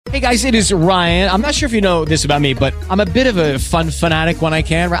Hey guys, it is Ryan. I'm not sure if you know this about me, but I'm a bit of a fun fanatic when I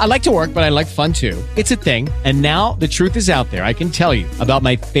can. I like to work, but I like fun too. It's a thing. And now the truth is out there. I can tell you about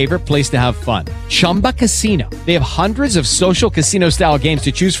my favorite place to have fun. Chumba Casino. They have hundreds of social casino style games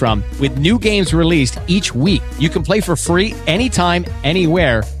to choose from with new games released each week. You can play for free anytime,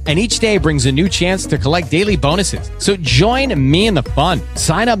 anywhere. And each day brings a new chance to collect daily bonuses. So join me in the fun.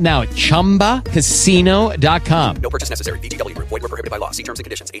 Sign up now at ChumbaCasino.com. No purchase necessary. VGW. Void where prohibited by law. See terms and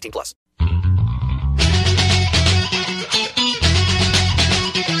conditions. 18+.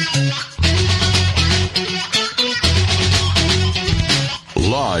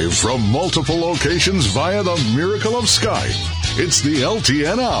 Live from multiple locations via the miracle of Skype, it's the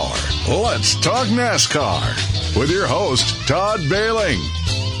LTN Hour. Let's talk NASCAR with your host, Todd Bailing.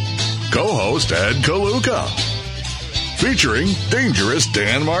 Co-host, Ed Kaluka. Featuring dangerous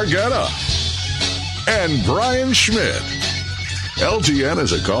Dan Margetta. And Brian Schmidt. LTN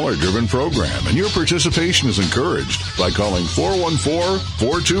is a caller-driven program, and your participation is encouraged by calling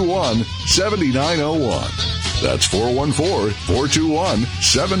 414-421-7901. That's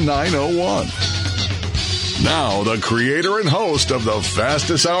 414-421-7901. Now, the creator and host of the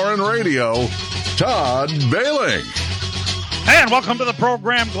fastest hour in radio, Todd Bailing. And welcome to the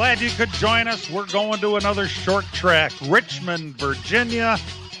program. Glad you could join us. We're going to another short track, Richmond, Virginia.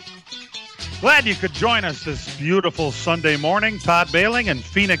 Glad you could join us this beautiful Sunday morning. Todd Bailing in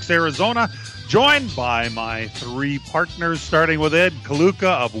Phoenix, Arizona, joined by my three partners, starting with Ed Kaluka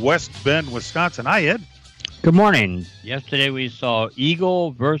of West Bend, Wisconsin. Hi, Ed. Good morning. Yesterday we saw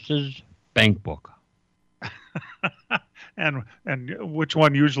Eagle versus Bank Book. and which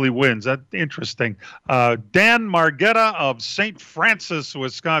one usually wins? That's interesting. Dan Margetta of St. Francis,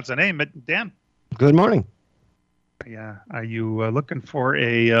 Wisconsin. Hey, Dan. Good morning. Yeah. Are you looking for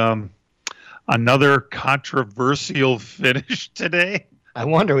another controversial finish today? I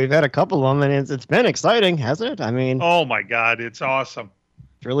wonder. We've had a couple of them, and it's been exciting, hasn't it? I mean, oh my God, it's awesome.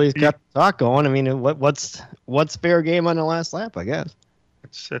 It's really got the talk going. I mean, what's fair game on the last lap? I guess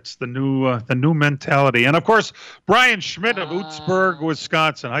it's the new mentality. And of course, Brian Schmidt of Utzberg,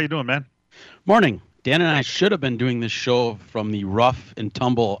 Wisconsin. How you doing, man? Morning. Dan and I should have been doing this show from the rough and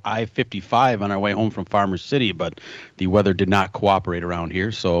tumble I-55 on our way home from Farmers City, but the weather did not cooperate around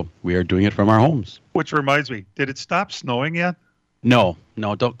here, so we are doing it from our homes. Which reminds me, did it stop snowing yet? No,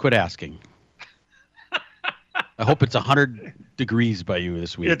 don't quit asking. I hope it's 100 degrees by you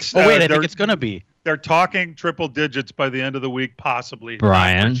this week. I think it's going to be. They're talking triple digits by the end of the week, possibly.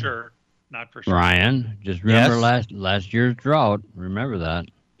 Brian. Not for sure. Brian, just remember last year's drought. Remember that.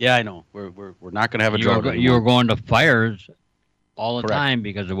 Yeah, I know. We're not going to have a drought anymore. You were going to fires all the time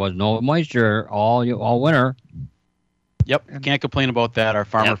because there was no moisture all winter. Yep, can't complain about that. Our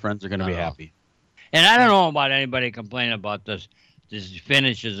farmer friends are going to be happy. And I don't know about anybody complaining about this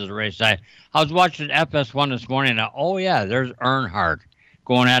finishes of the race. I was watching FS1 this morning, and there's Earnhardt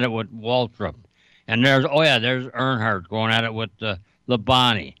going at it with Waltrip. And there's Earnhardt going at it with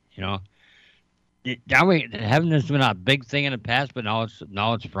Labonte, you know. Haven't this been a big thing in the past, but now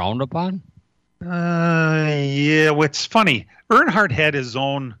it's frowned upon? Yeah, it's funny. Earnhardt had his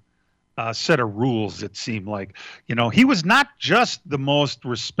own set of rules, it seemed like. You know, he was not just the most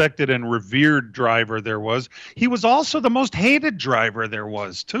respected and revered driver there was. He was also the most hated driver there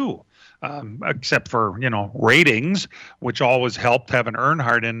was, too. Except for, ratings, which always helped having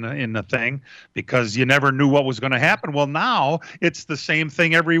Earnhardt in the thing because you never knew what was going to happen. Well, now it's the same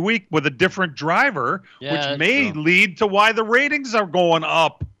thing every week with a different driver, which may lead to why the ratings are going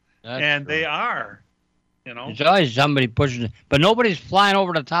up. That's true. They are, There's always somebody pushing, but nobody's flying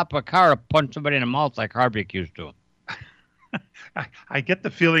over the top of a car to punch somebody in the mouth like Harvick used to. I get the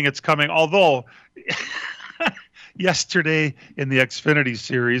feeling it's coming, although... Yesterday in the Xfinity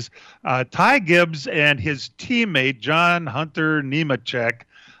Series, Ty Gibbs and his teammate John Hunter Nemechek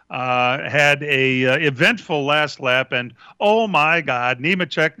had a eventful last lap, and oh my God,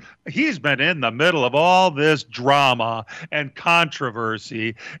 Nemechek, he's been in the middle of all this drama and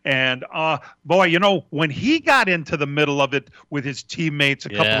controversy, and boy, when he got into the middle of it with his teammates a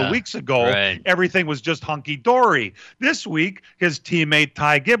couple of weeks ago, everything was just hunky-dory. This week, his teammate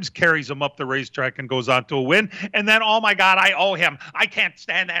Ty Gibbs carries him up the racetrack and goes on to a win, and then, oh my God, I owe him. I can't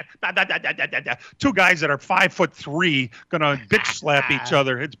stand that. Two guys that are 5'3" gonna bitch slap each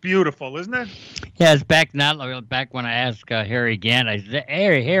other. It's beautiful, isn't it? Yeah, it's back when I asked Harry Gant. I said,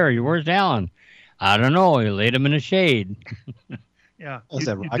 "Hey, Harry, where's Alan?" I don't know. He laid him in the shade. Yeah. Was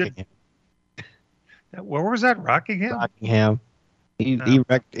that Rockingham? Where was that? Rockingham? Rockingham. He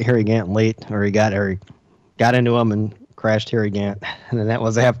wrecked Harry Gant late, or he got into him and crashed Harry Gant, and then that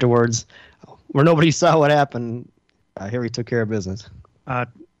was afterwards, where nobody saw what happened. Harry took care of business.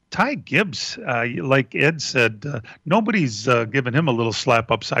 Ty Gibbs, like Ed said, nobody's given him a little slap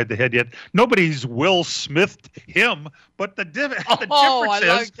upside the head yet. Nobody's Will Smithed him, but the difference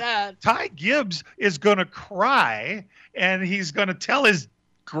is Ty Gibbs is going to cry, and he's going to tell his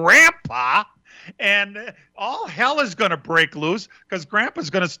grandpa, and all hell is going to break loose because grandpa's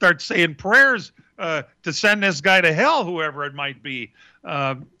going to start saying prayers to send this guy to hell, whoever it might be.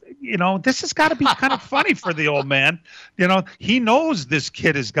 This has got to be kind of funny for the old man. He knows this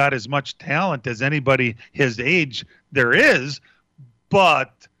kid has got as much talent as anybody his age there is,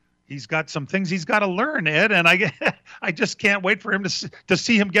 but he's got some things he's got to learn, Ed, and I just can't wait for him to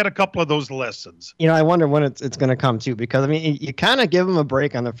see him get a couple of those lessons. I wonder when it's going to come too, because you kind of give him a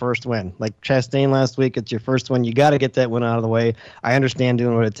break on the first win. Like Chastain last week, it's your first win. You got to get that win out of the way. I understand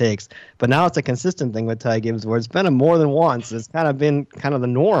doing what it takes, but now it's a consistent thing with Ty Gibbs, where it's been more than once. It's kind of been kind of the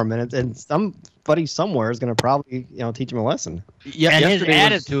norm, and somebody somewhere is going to probably teach him a lesson. Yeah, and his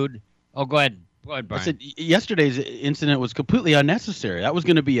attitude. Oh, go ahead. Go ahead, Brian. Yesterday's incident was completely unnecessary. That was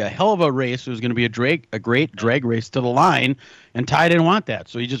going to be a hell of a race. It was going to be a great drag race to the line, and Ty didn't want that.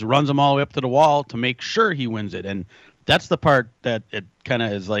 So he just runs them all the way up to the wall to make sure he wins it. And that's the part that it kind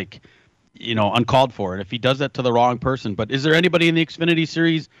of is like, uncalled for. And if he does that to the wrong person. But is there anybody in the Xfinity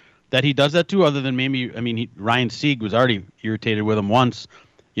series that he does that to other than maybe, Ryan Sieg was already irritated with him once.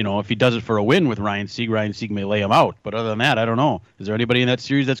 If he does it for a win with Ryan Sieg may lay him out. But other than that, I don't know. Is there anybody in that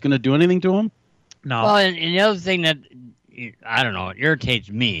series that's going to do anything to him? No. Well, and the other thing that, I don't know, it irritates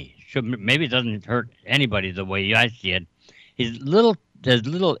me. Maybe it doesn't hurt anybody the way I see it. There's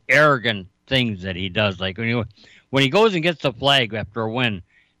little arrogant things that he does. Like when he goes and gets the flag after a win,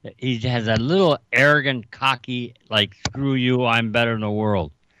 he has a little arrogant, cocky, like, screw you, I'm better than the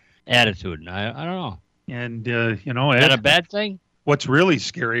world attitude. And I don't know. And, is that a bad thing? What's really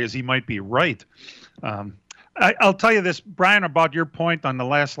scary is he might be right. I'll tell you this, Brian, about your point on the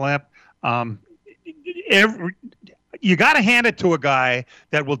last lap. You got to hand it to a guy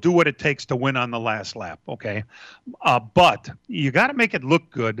that will do what it takes to win on the last lap, okay? But you got to make it look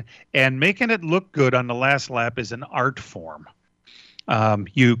good, and making it look good on the last lap is an art form.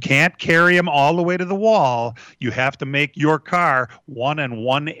 You can't carry him all the way to the wall. You have to make your car 1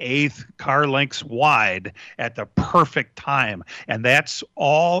 1/8 car lengths wide at the perfect time. And that's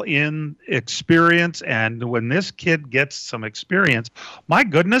all in experience. And when this kid gets some experience, my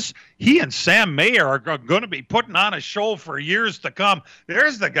goodness, he and Sam Mayer are going to be putting on a show for years to come.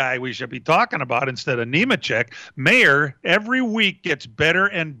 There's the guy we should be talking about instead of Nemechek. Mayer, every week, gets better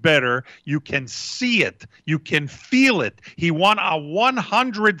and better. You can see it. You can feel it. He won a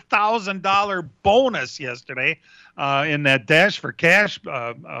 $100,000 bonus yesterday in that Dash for Cash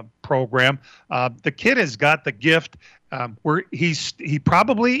program. The kid has got the gift. Where he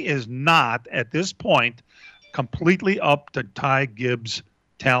probably is not at this point completely up to Ty Gibbs'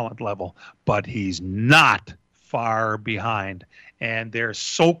 talent level, but he's not far behind, and they're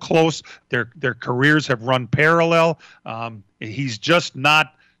so close. Their careers have run parallel. He's just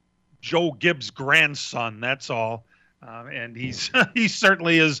not Joe Gibbs' grandson. That's all. And he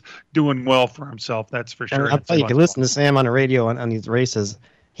certainly is doing well for himself. That's for sure. I'll tell you, can listen to Sam on the radio on these races.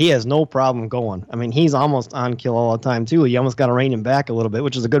 He has no problem going. He's almost on kill all the time too. You almost got to rein him back a little bit,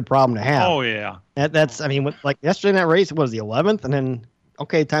 which is a good problem to have. Oh yeah. Like yesterday in that race, it was the 11th, and then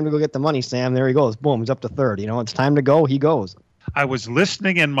okay, time to go get the money, Sam. There he goes. Boom, he's up to third. It's time to go. He goes. I was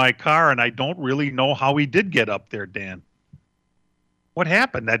listening in my car, and I don't really know how he did get up there, Dan. What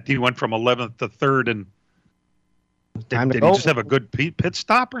happened? That he went from 11th to third, and did he just have a good pit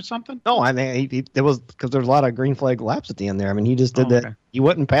stop or something? No, it was because there's a lot of green flag laps at the end there. He just did that. He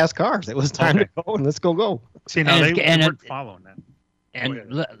wouldn't pass cars. It was time to go, and let's go. See, now they weren't following that.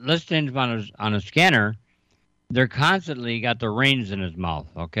 And listening on a scanner, they're constantly got the reins in his mouth,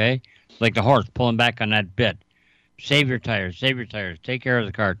 okay? Like the horse pulling back on that bit. Save your tires, take care of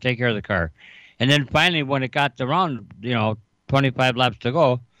the car. And then finally, when it got around, 25 laps to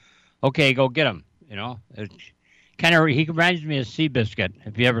go, okay, go get him, It's he reminds me of Seabiscuit,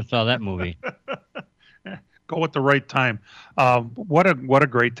 if you ever saw that movie. Go at the right time. What a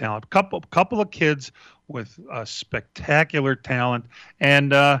great talent. Couple of kids with spectacular talent.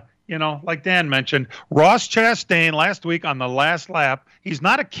 And, like Dan mentioned, Ross Chastain last week on the last lap, he's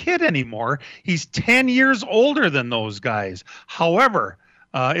not a kid anymore. He's 10 years older than those guys. However,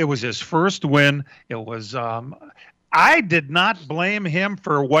 it was his first win. It was I did not blame him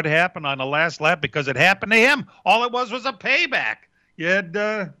for what happened on the last lap because it happened to him. All it was a payback. You had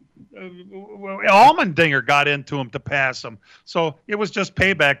Allmendinger got into him to pass him. So it was just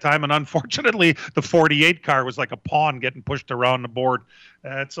payback time. And unfortunately, the 48 car was like a pawn getting pushed around the board.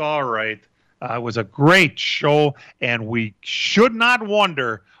 That's all right. It was a great show, and we should not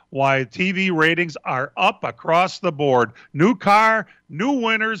wonder why TV ratings are up across the board. New car, new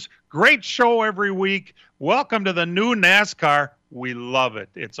winners, great show every week. Welcome to the new NASCAR. We love it.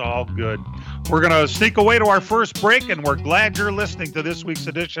 It's all good. We're going to sneak away to our first break, and we're glad you're listening to this week's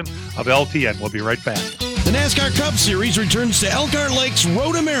edition of LTN. We'll be right back. The NASCAR Cup Series returns to Elkhart Lakes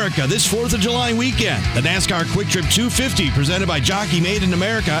Road America this 4th of July weekend. The NASCAR Quick Trip 250, presented by Jockey Made in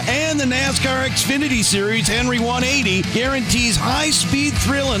America, and the NASCAR Xfinity Series Henry 180 guarantees high-speed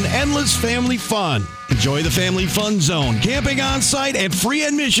thrill and endless family fun. Enjoy the family fun zone, camping on site, and free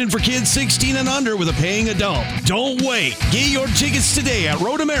admission for kids 16 and under with a paying adult. Don't wait. Get your tickets today at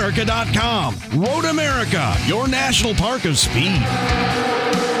roadamerica.com. Road America, your national park of speed.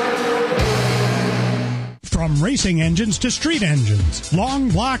 From racing engines to street engines, long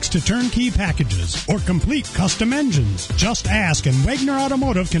blocks to turnkey packages, or complete custom engines, just ask and Wagner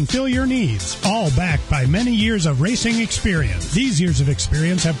Automotive can fill your needs. All backed by many years of racing experience. These years of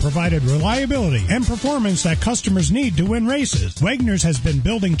experience have provided reliability and performance that customers need to win races. Wagner's has been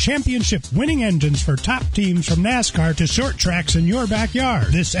building championship-winning engines for top teams from NASCAR to short tracks in your backyard.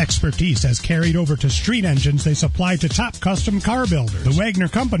 This expertise has carried over to street engines they supply to top custom car builders. The Wagner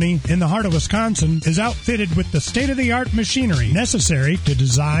Company, in the heart of Wisconsin, is outfitted with the state-of-the-art machinery necessary to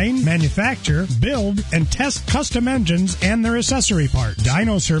design, manufacture, build, and test custom engines and their accessory parts.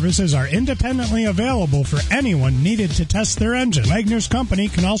 Dyno services are independently available for anyone needed to test their engine. Wagner's Company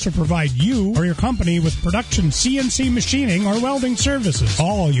can also provide you or your company with production CNC machining or welding services.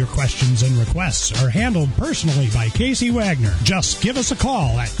 All your questions and requests are handled personally by Casey Wagner. Just give us a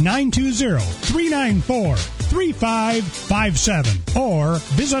call at 920-394-3557 or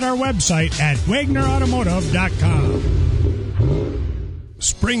visit our website at wagnerautomotive.com.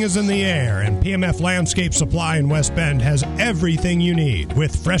 Spring is in the air, and PMF Landscape Supply in West Bend has everything you need,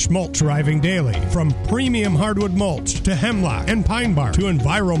 with fresh mulch arriving daily, from premium hardwood mulch to hemlock and pine bark to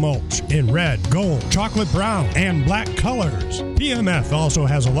Enviro mulch in red, gold, chocolate brown, and black colors. PMF also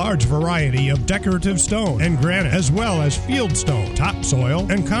has a large variety of decorative stone and granite, as well as field stone,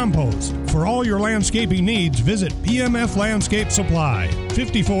 topsoil, and compost. For all your landscaping needs, visit PMF Landscape Supply,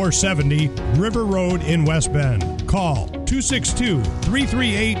 5470 River Road in West Bend. Call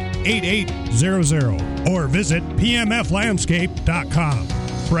 262-338-8800 or visit pmflandscape.com.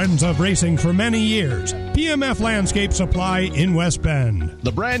 Friends of racing for many years, PMF Landscape Supply in West Bend.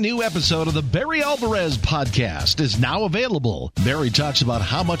 The brand new episode of the Barry Alvarez podcast is now available. Barry talks about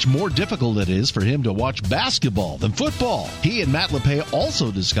how much more difficult it is for him to watch basketball than football. He and Matt LePay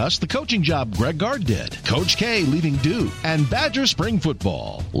also discuss the coaching job Greg Gard did, Coach K leaving Duke, and Badger spring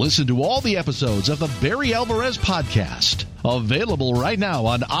football. Listen to all the episodes of the Barry Alvarez podcast. Available right now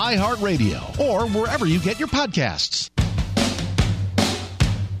on iHeartRadio or wherever you get your podcasts.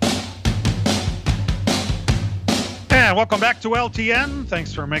 And welcome back to LTN.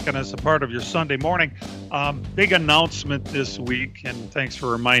 Thanks for making us a part of your Sunday morning. Big announcement this week, and thanks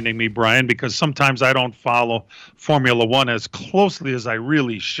for reminding me, Brian, because sometimes I don't follow Formula One as closely as I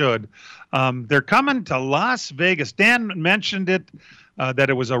really should. They're coming to Las Vegas. Dan mentioned it, that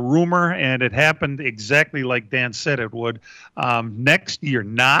it was a rumor, and it happened exactly like Dan said it would. Next year,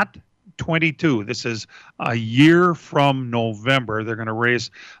 not 22. This is a year from November. They're going to race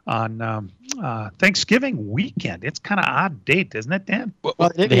on Thanksgiving weekend. It's kind of odd date, isn't it, Dan? Well,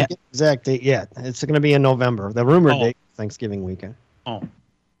 they didn't get the exact date yet. It's going to be in November. The rumored date is Thanksgiving weekend. Oh,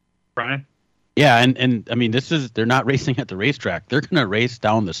 Brian? Yeah, and I mean, they're not racing at the racetrack. They're going to race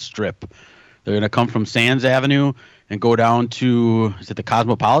down the strip. They're going to come from Sands Avenue and go down to, is it the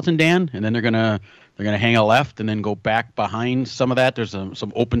Cosmopolitan, Dan? And then they're going to hang a left and then go back behind some of that. There's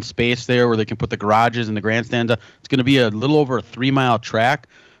some open space there where they can put the garages and the grandstands. It's going to be a little over a 3-mile track,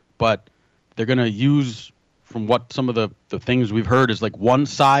 but they're going to use, from what some of the things we've heard, is like one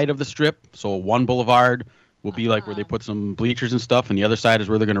side of the strip. So one boulevard will be like where they put some bleachers and stuff, and the other side is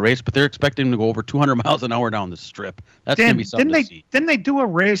where they're going to race. But they're expecting them to go over 200 miles an hour down the strip. That's going to be something to see. Didn't they do a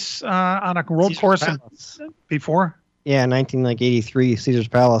race on a road course before? Yeah, 1983, Caesar's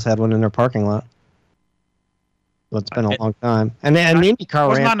Palace had one in their parking lot. So it's been a long time. And the IndyCar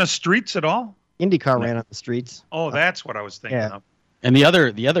wasn't on the streets at all? IndyCar ran on the streets. Oh, that's what I was thinking of. And the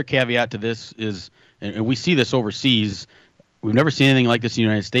other caveat to this is, and we see this overseas, we've never seen anything like this in the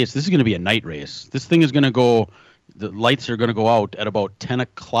United States. This is going to be a night race. This thing is going to go, the lights are going to go out at about 10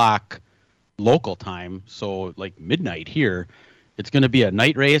 o'clock local time, so like midnight here. It's going to be a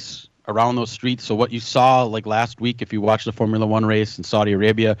night race around those streets. So what you saw like last week, if you watched the Formula One race in Saudi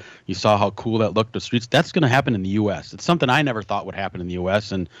Arabia, you saw how cool that looked, the streets. That's going to happen in the U.S. It's something I never thought would happen in the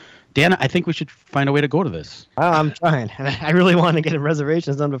U.S., and Dan, I think we should find a way to go to this. I'm trying. And I really want to get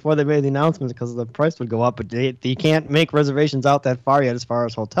reservations done before they made the announcements because the price would go up. But you can't make reservations out that far yet as far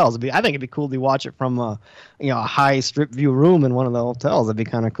as hotels. I think it'd be cool to watch it from a high strip view room in one of the hotels. It'd be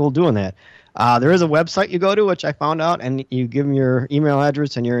kind of cool doing that. There is a website you go to, which I found out, and you give them your email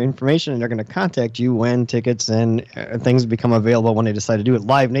address and your information, and they're going to contact you when tickets and things become available when they decide to do it.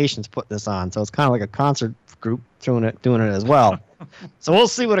 Live Nation's put this on, so it's kind of like a concert group doing it as well. So we'll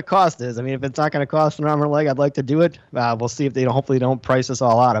see what the cost is. I mean, if it's not going to cost an arm and a leg, I'd like to do it. We'll see if they hopefully don't price us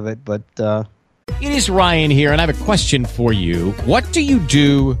all out of it. But It is Ryan here, and I have a question for you. What do you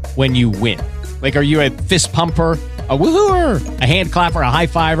do when you win? Like, are you a fist pumper, a woohooer, a hand clapper, a high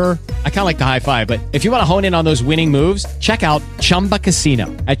fiver? I kind of like the high five, but if you want to hone in on those winning moves, check out Chumba Casino.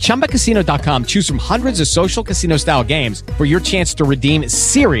 At ChumbaCasino.com, choose from hundreds of social casino-style games for your chance to redeem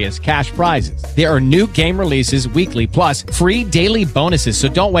serious cash prizes. There are new game releases weekly, plus free daily bonuses, so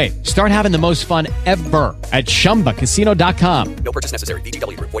don't wait. Start having the most fun ever at ChumbaCasino.com. No purchase necessary.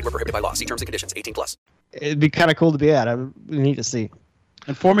 VGW Group. Void where prohibited by law. See terms and conditions. 18+. it'd be kind of cool to be at. We need to see.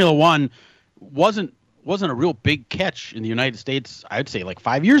 And Formula One wasn't a real big catch in the United States. I'd say like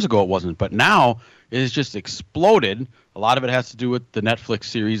 5 years ago it wasn't, but now it has just exploded. A lot of it has to do with the Netflix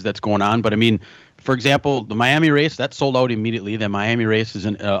series that's going on. But I mean, for example, the Miami race, that sold out immediately. The Miami race is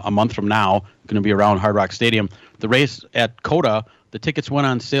in a month from now, going to be around Hard Rock Stadium. The race at COTA, the tickets went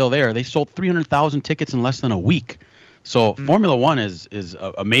on sale there. They sold 300,000 tickets in less than a week. So Formula One is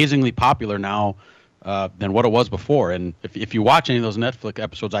amazingly popular now than what it was before. And if you watch any of those Netflix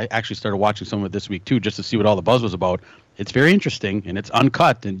episodes, I actually started watching some of it this week too, just to see what all the buzz was about. It's very interesting, and it's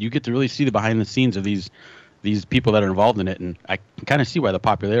uncut, and you get to really see the behind the scenes of these people that are involved in it, and I can kind of see why the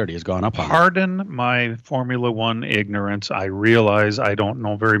popularity has gone up on it. Pardon my Formula One ignorance. I realize I don't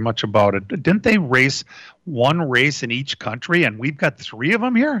know very much about it. Didn't they race one race in each country, and we've got 3 of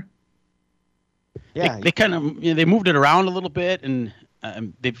them here? Yeah, They kind of they moved it around a little bit, and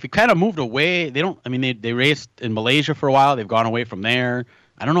they've kind of moved away. They raced in Malaysia for a while. They've gone away from there.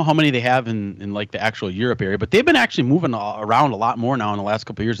 I don't know how many they have in like the actual Europe area, but they've been actually moving around a lot more now in the last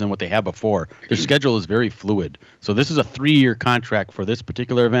couple of years than what they have before. Their schedule is very fluid. So this is a 3-year contract for this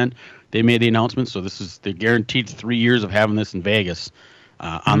particular event. They made the announcement, so they're guaranteed 3 years of having this in Vegas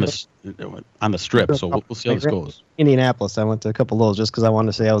on the strip. So we'll see how this goes. Indianapolis, I went to a couple of those just because I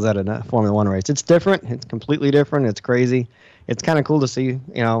wanted to say I was at a Formula One race. It's different. It's completely different. It's crazy. It's kind of cool to see,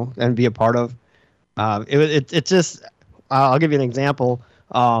 and be a part of. It's just, I'll give you an example.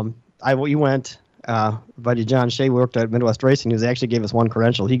 We went, buddy John Shea worked at Midwest Racing News. They actually gave us one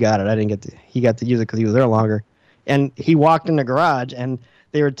credential. He got it. He got to use it because he was there longer. And he walked in the garage, and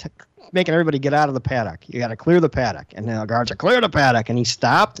they were making everybody get out of the paddock. You got to clear the paddock. And the guards are clear the paddock. And he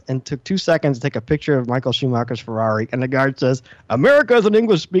stopped and took 2 seconds to take a picture of Michael Schumacher's Ferrari. And the guard says, "America is an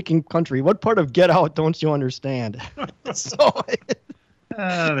English-speaking country. What part of get out don't you understand?" So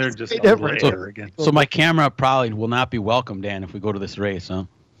They're just different. arrogant. So my camera probably will not be welcome, Dan, if we go to this race, huh?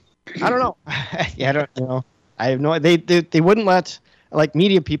 I don't know. I don't know. I have no. They wouldn't let like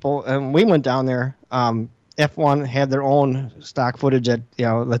media people. And we went down there. F1 had their own stock footage at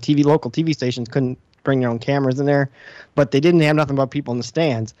the local TV stations couldn't bring their own cameras in there, but they didn't have nothing about people in the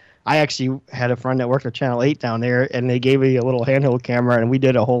stands. I actually had a friend that worked at Channel 8 down there, and they gave me a little handheld camera, and we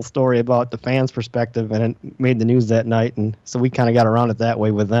did a whole story about the fans' perspective, and it made the news that night, and so we kind of got around it that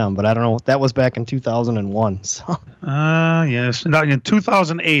way with them. But I don't know. That was back in 2001. So. Yes. Now, in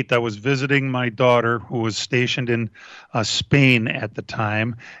 2008, I was visiting my daughter, who was stationed in Spain at the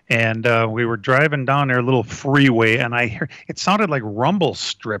time, and we were driving down there, a little freeway, and I heard it sounded like rumble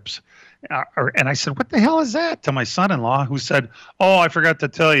strips. And I said, "What the hell is that?" to my son-in-law, who said, "Oh, I forgot to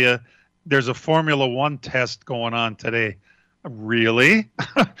tell you, there's a Formula One test going on today." Really?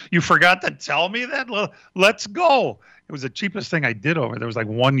 You forgot to tell me that? Let's go. It was the cheapest thing I did over there. It was like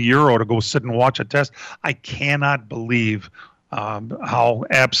 €1 to go sit and watch a test. I cannot believe how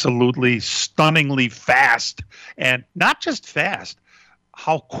absolutely stunningly fast, and not just fast,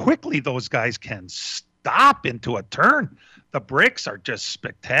 how quickly those guys can stop into a turn. The brakes are just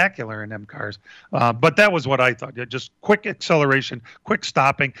spectacular in them cars. But that was what I thought. Just quick acceleration, quick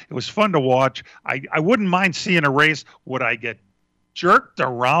stopping. It was fun to watch. I wouldn't mind seeing a race. Would I get jerked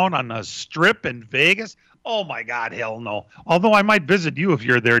around on a strip in Vegas? Oh, my God, hell no. Although I might visit you if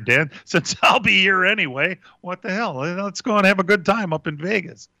you're there, Dan, since I'll be here anyway. What the hell? Let's go and have a good time up in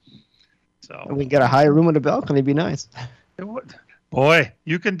Vegas. So we get a high room in the balcony. It'd be nice. Boy,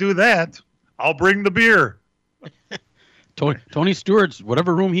 you can do that. I'll bring the beer. Tony Stewart's,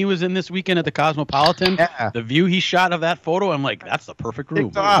 whatever room he was in this weekend at the Cosmopolitan, the view he shot of that photo, I'm like, that's the perfect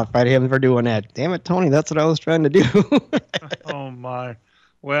room. Off by him for doing that. Damn it, Tony, that's what I was trying to do. Oh, my.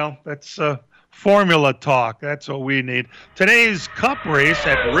 Well, that's formula talk. That's what we need. Today's Cup race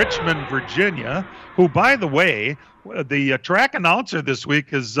at Richmond, Virginia, who, by the way, the track announcer this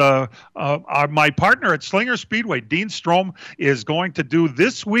week is my partner at Slinger Speedway. Dean Strom is going to do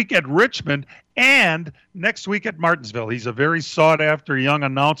this week at Richmond and next week at Martinsville. He's a very sought-after young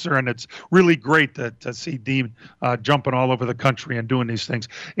announcer, and it's really great to see Dean jumping all over the country and doing these things.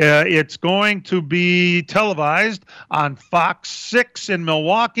 It's going to be televised on Fox 6 in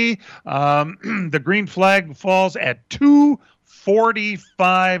Milwaukee. The green flag falls at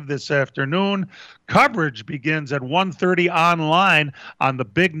 2:45 this afternoon. Coverage begins at 1:30 online on the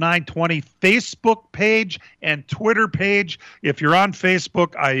Big 920 Facebook page and Twitter page. If you're on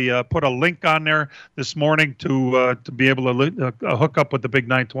Facebook, I put a link on there this morning to be able to hook up with the Big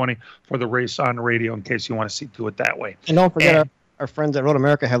 920 for the race on radio in case you want to do it that way. And don't forget, our friends at Road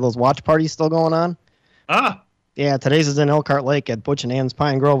America have those watch parties still going on. Yeah, today's is in Elkhart Lake at Butch and Ann's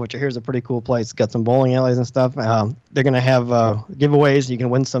Pine Grove, which here's a pretty cool place. It's got some bowling alleys and stuff. They're going to have giveaways. You can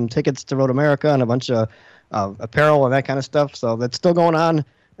win some tickets to Road America and a bunch of apparel and that kind of stuff. So that's still going on,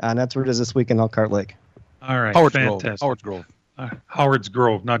 and that's where it is this week in Elkhart Lake. All right, Fantastic. Howard's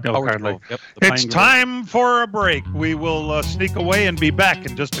Grove, not Elkhart Lake. Yep, it's time for a break. We will sneak away and be back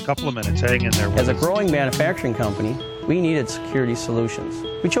in just a couple of minutes. Hang in there with As a us. growing manufacturing company, we needed security solutions.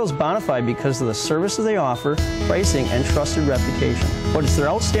 We chose Bonafide because of the services they offer, pricing, and trusted reputation. But it's their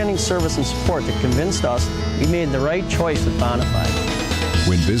outstanding service and support that convinced us we made the right choice with Bonafide.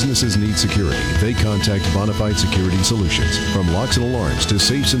 When businesses need security, they contact Bonafide Security Solutions. From locks and alarms to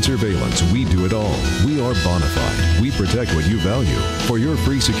safes and surveillance, we do it all. We are Bonafide. We protect what you value. For your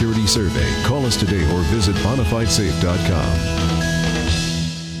free security survey, call us today or visit bonafidesafe.com.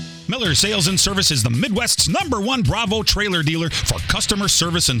 Miller Sales and Service is the Midwest's #1 Bravo trailer dealer for customer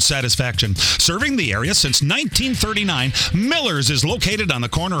service and satisfaction. Serving the area since 1939, Miller's is located on the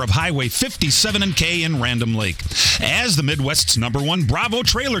corner of Highway 57 and K in Random Lake. As the Midwest's #1 Bravo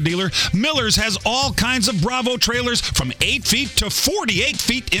trailer dealer, Miller's has all kinds of Bravo trailers from 8 feet to 48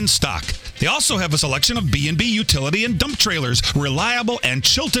 feet in stock. They also have a selection of B&B utility and dump trailers, reliable and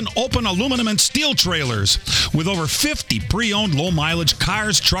Chilton open aluminum and steel trailers. With over 50 pre-owned low-mileage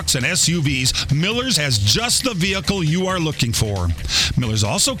cars, trucks, and SUVs, Miller's has just the vehicle you are looking for. Miller's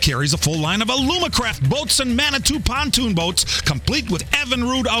also carries a full line of Alumacraft boats and Manitou pontoon boats, complete with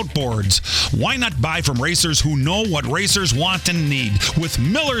Evinrude outboards. Why not buy from racers who know what racers want and need? With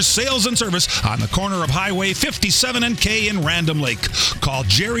Miller's Sales and Service on the corner of Highway 57 and K in Random Lake. Call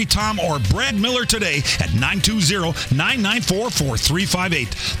Jerry, Tom, or Brad Miller today at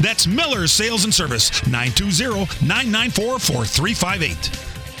 920-994-4358. That's Miller's Sales and Service, 920-994-4358.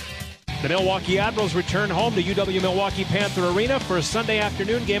 The Milwaukee Admirals return home to UW Milwaukee Panther Arena for a Sunday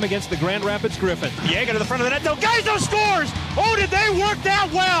afternoon game against the Grand Rapids Griffin. Yeager to the front of the net. No, guys, no scores! Oh, did they work that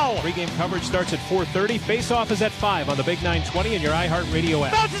well? Pre-game coverage starts at 4:30. Face-off is at 5 on the Big 920 and your iHeartRadio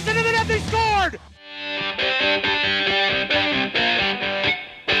app. Bounces into the net. They scored!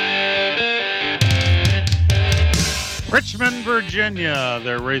 Richmond, Virginia,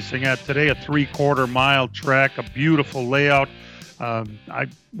 they're racing at today, a 3/4 mile track, a beautiful layout.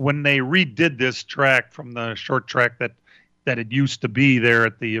 When they redid this track from the short track that it used to be there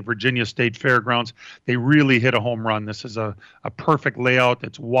at the Virginia State Fairgrounds, they really hit a home run. This is a perfect layout.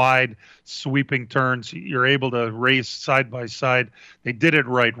 It's wide, sweeping turns. You're able to race side by side. They did it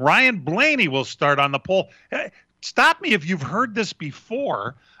right. Ryan Blaney will start on the pole. Stop me if you've heard this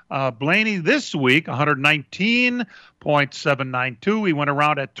before. Blaney this week, 119.792. He went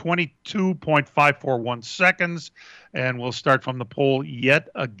around at 22.541 seconds, and we'll start from the pole yet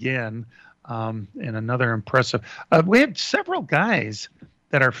again in another impressive. We have several guys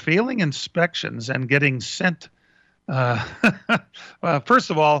that are failing inspections and getting sent. First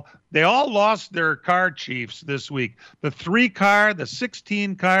of all, they all lost their car chiefs this week. The 3 car, the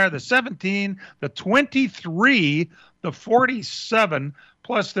 16 car, the 17, the 23, the 47.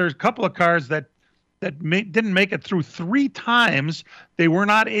 Plus, there's a couple of cars that didn't make it through 3 times. They were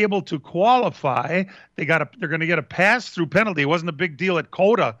not able to qualify. They're going to get a pass-through penalty. It wasn't a big deal at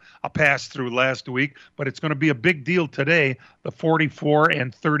COTA, a pass-through last week, but it's going to be a big deal today. The 44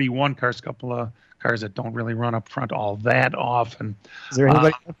 and 31 cars, a couple of cars that don't really run up front all that often. Is there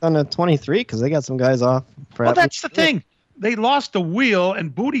anybody left on the 23? Because they got some guys off. Well, that's the thing. They lost a wheel,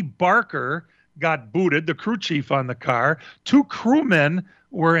 and Booty Barker got booted, the crew chief on the car. 2 crewmen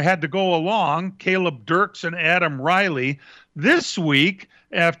had to go along, Caleb Dirks and Adam Riley. This week,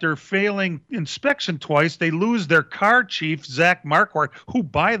 after failing inspection twice, they lose their car chief, Zach Marquardt, who,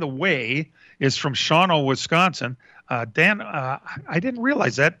 by the way, is from Shawano, Wisconsin. Dan, I didn't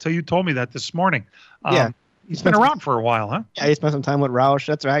realize that until you told me that this morning. He's been around for a while, huh? Yeah, he spent some time with Roush.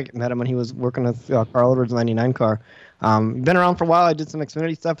 That's right. I met him when he was working with Carl Edwards' 99 car. Been around for a while. I did some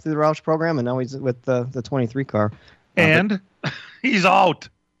Xfinity stuff through the Roush program, and now he's with the 23 car. And he's out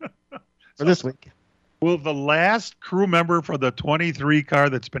for this week. Will the last crew member for the 23 car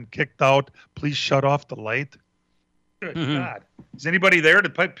that's been kicked out please shut off the light? Good God. Is anybody there to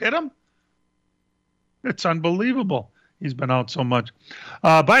pit him? It's unbelievable. He's been out so much.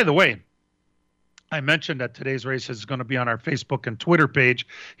 By the way, I mentioned that today's race is going to be on our Facebook and Twitter page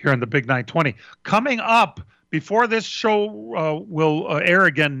here on the Big 920. Coming up, before this show will air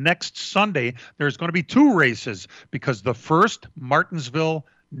again next Sunday, there's going to be 2 races because the first Martinsville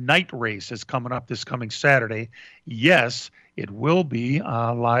night race is coming up this coming Saturday. Yes, it will be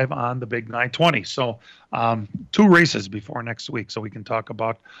live on the Big 920. So 2 races before next week, so we can talk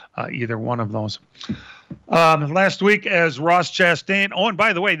about either one of those. Last week, as Ross Chastain, and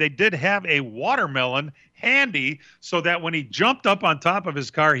by the way, they did have a watermelon handy so that when he jumped up on top of his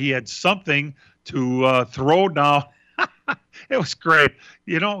car, he had something to throw down. It was great.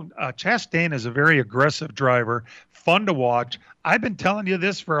 Chastain is a very aggressive driver, fun to watch. I've been telling you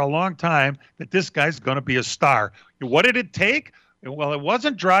this for a long time, that this guy's going to be a star. What did it take? Well, it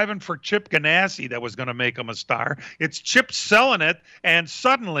wasn't driving for Chip Ganassi that was going to make him a star. It's Chip selling it, and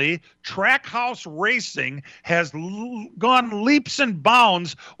suddenly Trackhouse Racing has gone leaps and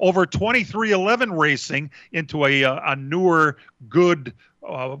bounds over 2311 Racing into a newer, good,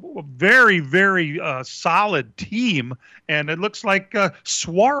 very, very solid team, and it looks like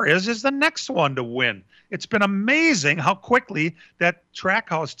Suarez is the next one to win. It's been amazing how quickly that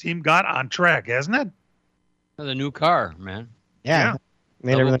Trackhouse team got on track, hasn't it? The new car, man. Yeah.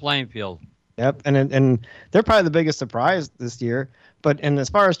 Level playing field. Yep, and they're probably the biggest surprise this year. But as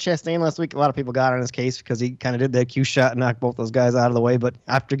far as Chastain last week, a lot of people got on his case because he kind of did that cue shot and knocked both those guys out of the way. But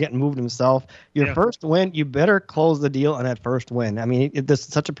after getting moved himself, your first win, you better close the deal on that first win. I mean, this is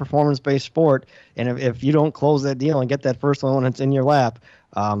such a performance-based sport, and if you don't close that deal and get that first one when it's in your lap,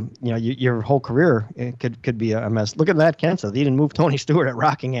 your whole career could be a mess. Look at Matt Kenseth. He didn't move Tony Stewart at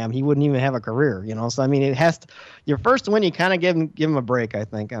Rockingham. He wouldn't even have a career. So I mean, it has to. Your first win, you kind of give him a break, I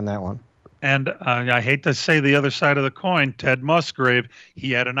think, on that one. And I hate to say the other side of the coin, Ted Musgrave,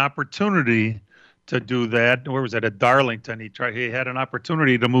 he had an opportunity to do that. Where was that? At Darlington. He had an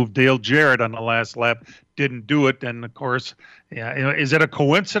opportunity to move Dale Jarrett on the last lap, didn't do it. And of course, is it a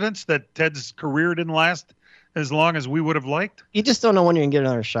coincidence that Ted's career didn't last as long as we would have liked? You just don't know when you're gonna get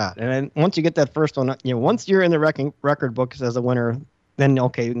another shot. And then once you get that first one, once you're in the record books as a winner, then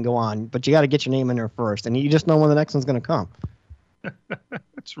okay, you can go on. But you got to get your name in there first, and you just know when the next one's gonna come.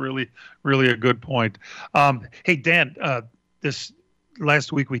 That's really, really a good point. Hey, Dan, this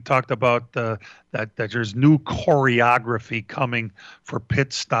last week we talked about that there's new choreography coming for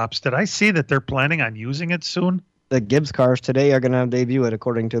pit stops. Did I see that they're planning on using it soon? The Gibbs cars today are going to debut it,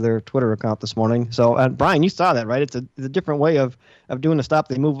 according to their Twitter account this morning. So, Brian, you saw that, right? It's a different way of doing the stop.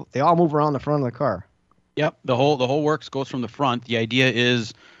 They all move around the front of the car. Yep, the whole works goes from the front. The idea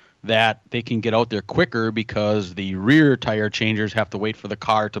is that they can get out there quicker because the rear tire changers have to wait for the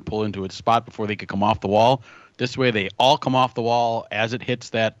car to pull into its spot before they can come off the wall. This way, they all come off the wall as it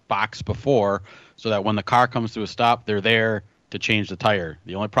hits that box before, so that when the car comes to a stop, they're there to change the tire.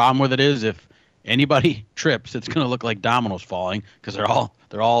 The only problem with it is if anybody trips, it's going to look like dominoes falling because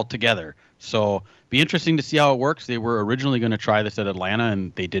they're all together. So be interesting to see how it works. They were originally going to try this at Atlanta,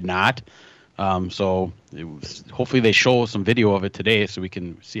 and they did not. Hopefully they show some video of it today so we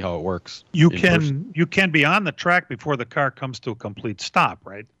can see how it works. You can be on the track before the car comes to a complete stop,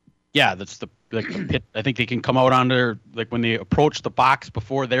 right? Yeah, that's the pit. I think they can come out on their, when they approach the box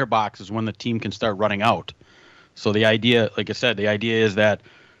before their box is when the team can start running out. So the idea, like I said, the idea is that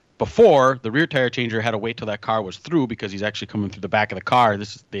before, the rear tire changer had to wait till that car was through because he's actually coming through the back of the car.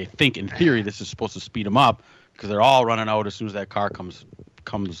 They think in theory this is supposed to speed him up because they're all running out as soon as that car comes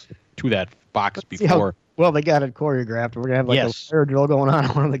to that box before. Well, they got it choreographed. We're going to have a fire drill going on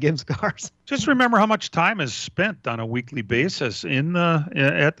one of the Gibbs cars. Just remember how much time is spent on a weekly basis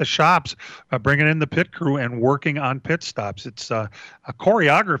at the shops, bringing in the pit crew and working on pit stops. It's a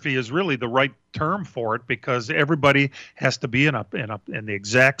choreography is really the right term for it because everybody has to be in the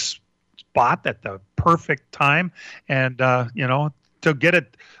exact spot at the perfect time, and to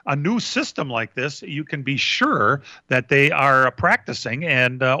get a new system like this, you can be sure that they are practicing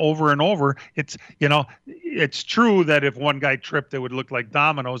and over and over. It's true that if one guy tripped, it would look like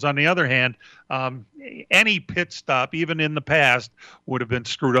dominoes. On the other hand, any pit stop, even in the past, would have been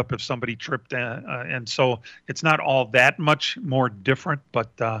screwed up if somebody tripped. And so it's not all that much more different. But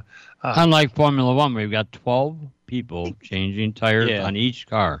unlike Formula One, we've got 12 people changing tires on each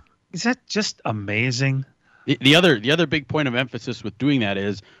car. Is that just amazing? The other big point of emphasis with doing that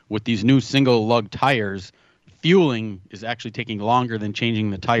is with these new single lug tires, fueling is actually taking longer than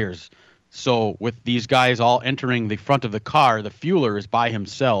changing the tires. So with these guys all entering the front of the car, the fueler is by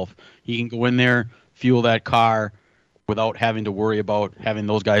himself. He can go in there, fuel that car without having to worry about having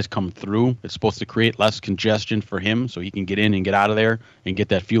those guys come through. It's supposed to create less congestion for him so he can get in and get out of there and get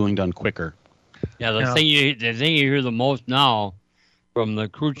that fueling done quicker. Yeah, the thing you hear the most now from the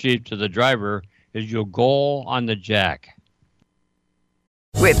crew chief to the driver is you'll go on the jack.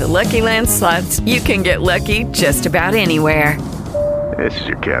 With the Lucky Land Slots, you can get lucky just about anywhere. This is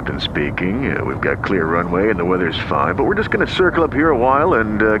your captain speaking. We've got clear runway and the weather's fine, but we're just going to circle up here a while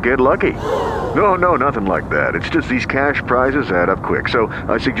and get lucky. No, nothing like that. It's just these cash prizes add up quick. So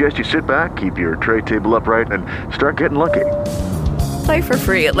I suggest you sit back, keep your tray table upright, and start getting lucky. Play for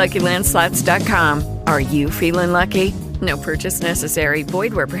free at LuckyLandSlots.com. Are you feeling lucky? No purchase necessary.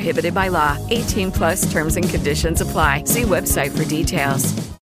 Void where prohibited by law. 18+ terms and conditions apply. See website for details.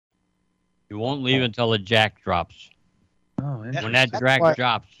 You won't leave until the jack drops. When that jack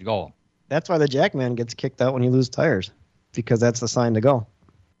drops, go. That's why the jackman gets kicked out when you lose tires, because that's the sign to go.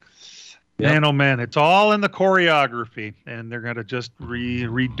 Yep. Man, oh man, it's all in the choreography, and they're going to just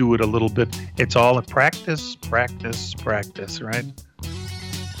redo it a little bit. It's all a practice, right?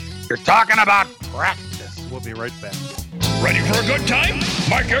 You're talking about practice. We'll be right back. Ready for a good time?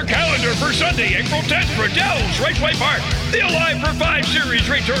 Mark your calendar for Sunday, April 10th for Dell's Raceway Park. The Alive for 5 Series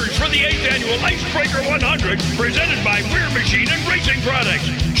returns for the 8th annual Icebreaker 100, presented by Weir Machine and Racing Products.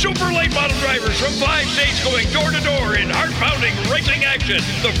 Super late model drivers from 5 states going door to door in heart-pounding racing action.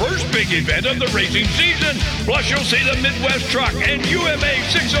 The first big event of the racing season. Plus, you'll see the Midwest Truck and UMA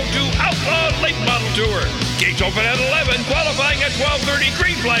 602 Outlaw Late Model Tour. Gates open at 11, qualifying at 12:30,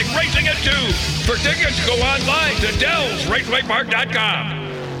 green flag racing at 2. For tickets, go online to DellsRacewayPark.com.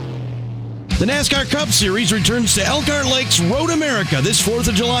 The NASCAR Cup Series returns to Elkhart Lakes Road America this 4th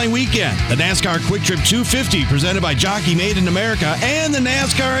of July weekend. The NASCAR Quick Trip 250, presented by Jockey Made in America, and the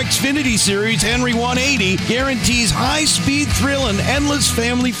NASCAR Xfinity Series Henry 180 guarantees high-speed thrill and endless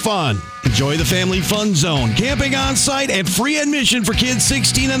family fun. Enjoy the family fun zone, camping on site, and free admission for kids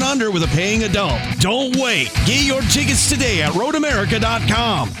 16 and under with a paying adult. Don't wait. Get your tickets today at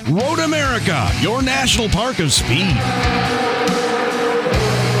roadamerica.com. Road America, your national park of speed.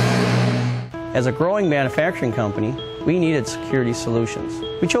 As a growing manufacturing company, we needed security solutions.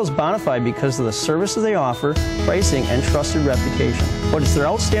 We chose Bonafide because of the services they offer, pricing, and trusted reputation. But it's their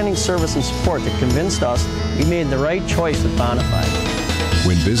outstanding service and support that convinced us we made the right choice with Bonafide.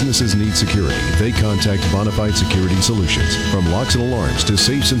 When businesses need security, they contact Bonafide Security Solutions. From locks and alarms to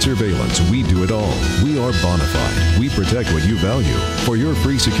safes and surveillance, we do it all. We are Bonafide. We protect what you value. For your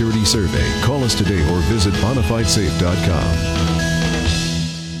free security survey, call us today or visit bonafidesafe.com.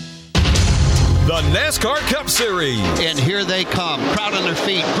 The NASCAR Cup Series. And here they come. Crowd on their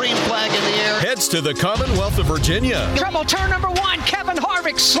feet. Green flag in the air. Heads to the Commonwealth of Virginia. Trouble turn number 1. Kevin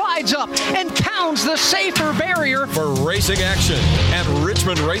Harvick slides up and pounds the safer barrier. For racing action at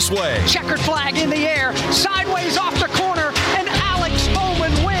Richmond Raceway. Checkered flag in the air. Sideways off the corner. And Alex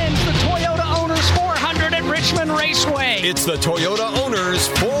Bowman wins the Toyota Owners 400 at Richmond Raceway. It's the Toyota Owners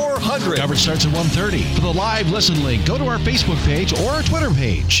 400. Coverage starts at 1:30. For the live listen link, go to our Facebook page or our Twitter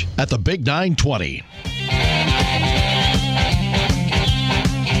page at the Big 920.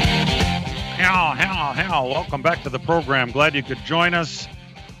 How. Welcome back to the program. Glad you could join us.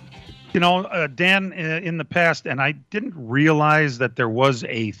 You know, Dan, in the past, and I didn't realize that there was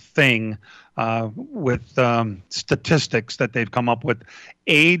a thing with statistics that they've come up with,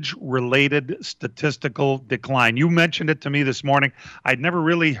 age-related statistical decline. You mentioned it to me this morning. I'd never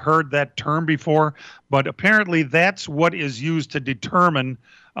really heard that term before, but apparently that's what is used to determine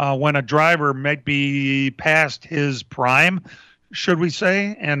when a driver might be past his prime, should we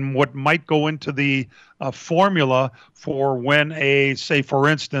say, and what might go into the formula for when say, for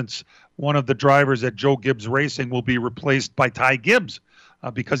instance, one of the drivers at Joe Gibbs Racing will be replaced by Ty Gibbs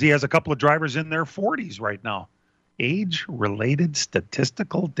because he has a couple of drivers in their 40s right now. Age-related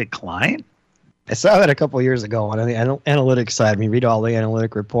statistical decline? I saw that a couple of years ago on the analytics side. We read all the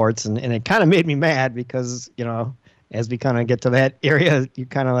analytic reports, and it kind of made me mad because, you know, as we kind of get to that area, you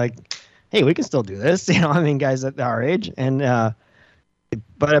kind of like, hey, we can still do this. You know, I mean, guys at our age. And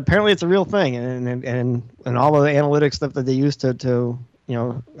but apparently it's a real thing. And all of the analytics stuff that they use to you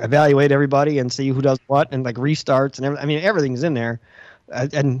know, evaluate everybody and see who does what and like restarts and everything. I mean, everything's in there.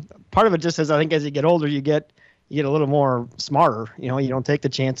 And part of it just is, I think as you get older, you get a little more smarter. You know, you don't take the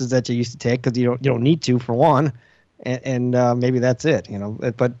chances that you used to take because you don't need to, for one. And maybe that's it, you know.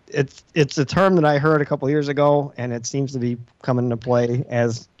 But it's a term that I heard a couple of years ago, and it seems to be coming into play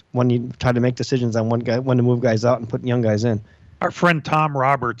as when you try to make decisions on one guy, when to move guys out and put young guys in. Our friend Tom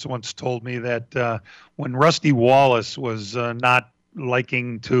Roberts once told me that when Rusty Wallace was not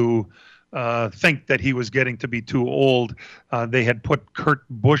liking to think that he was getting to be too old, they had put Kurt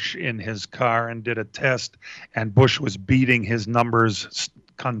Busch in his car and did a test, and Busch was beating his numbers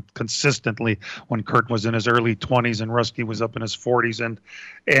consistently when Kurt was in his early 20s and Rusty was up in his 40s. And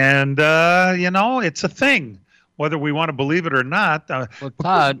it's a thing, whether we want to believe it or not. Well,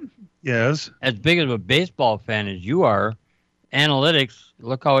 Todd, yes, as big of a baseball fan as you are, analytics,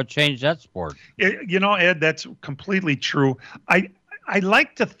 look how it changed that sport. Ed, that's completely true. I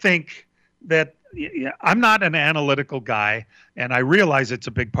like to think that I'm not an analytical guy, and I realize it's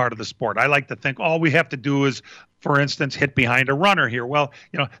a big part of the sport. I like to think all we have to do is, for instance, hit behind a runner here. Well,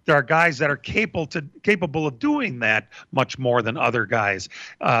 there are guys that are capable of doing that much more than other guys.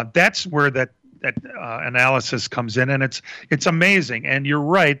 That's where that analysis comes in, and it's amazing. And you're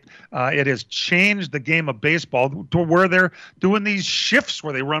right, it has changed the game of baseball to where they're doing these shifts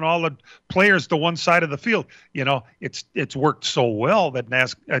where they run all the players to one side of the field. It's worked so well that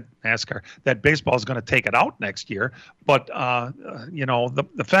NASCAR, that baseball is going to take it out next year. But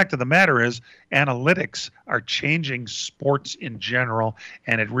the fact of the matter is, analytics are changing sports in general,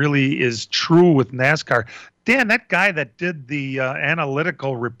 and it really is true with NASCAR. Dan, that guy that did the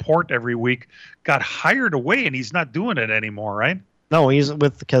analytical report every week got hired away, and he's not doing it anymore, right? No, he's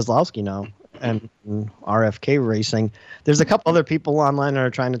with Keselowski now and RFK Racing. There's a couple other people online that are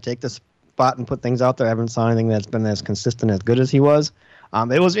trying to take this spot and put things out there. I haven't saw anything that's been as consistent, as good as he was.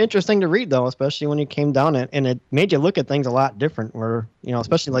 It was interesting to read, though, especially when you came down it, and it made you look at things a lot different. Where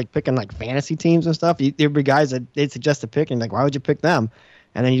especially like picking like fantasy teams and stuff, there'd be guys that they'd suggest to pick, and like, why would you pick them?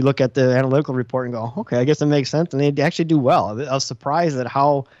 And then you look at the analytical report and go, okay, I guess it makes sense. And they actually do well. I was surprised at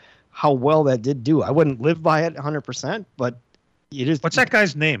how well that did do. I wouldn't live by it 100%, but it is. What's that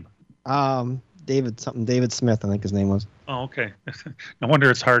guy's name? David Smith, I think his name was. Oh, okay. No wonder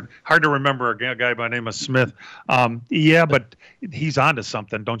it's hard to remember a guy by the name of Smith. Yeah, but he's onto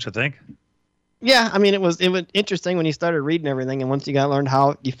something, don't you think? Yeah, I mean, it was interesting when you started reading everything, and once you learned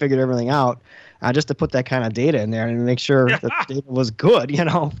how you figured everything out, just to put that kind of data in there and make sure that the data was good,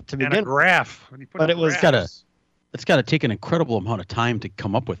 to begin. And a graph. But it was it's got to take an incredible amount of time to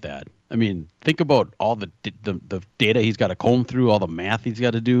come up with that. I mean, think about all the data he's got to comb through, all the math he's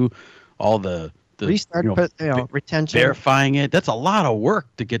got to do, all the restart, retention, verifying it. That's a lot of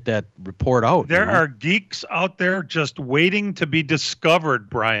work to get that report out. There are geeks out there just waiting to be discovered,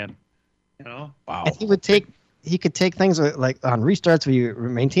 Brian. Wow. And he could take things like on restarts where you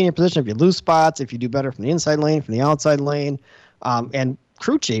maintain your position, if you lose spots, if you do better from the inside lane, from the outside lane, and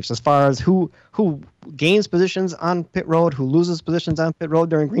crew chiefs as far as who gains positions on pit road, who loses positions on pit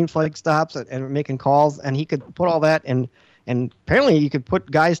road during green flag stops and making calls. And he could put all that and apparently you could put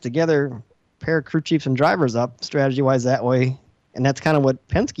guys together, pair crew chiefs and drivers up strategy-wise that way. And that's kind of what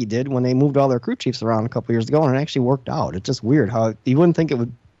Penske did when they moved all their crew chiefs around a couple years ago, and it actually worked out. It's just weird how you wouldn't think it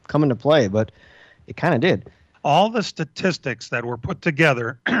would come into play, but it kind of did. All the statistics that were put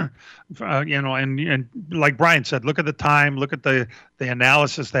together, and like Brian said, look at the time, look at the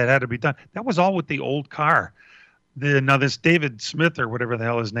analysis that had to be done. That was all with the old car. Now this David Smith or whatever the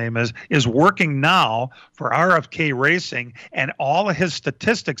hell his name is working now for RFK Racing, and all of his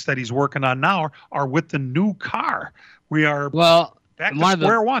statistics that he's working on now are with the new car. We are back to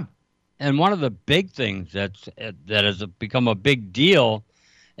square one. And one of the big things that has become a big deal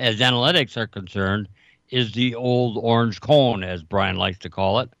as analytics are concerned is the old orange cone, as Brian likes to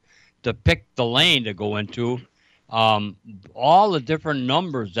call it, to pick the lane to go into. All the different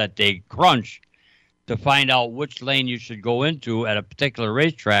numbers that they crunch to find out which lane you should go into at a particular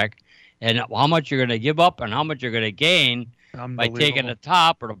racetrack, and how much you're going to give up and how much you're going to gain by taking the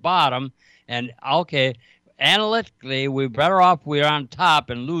top or the bottom. And okay, analytically, we're better off we're on top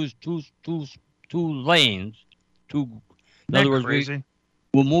and lose two lanes. In other words,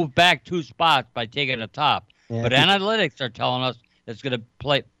 we'll move back 2 spots by taking the top. Yeah, but analytics are telling us it's going to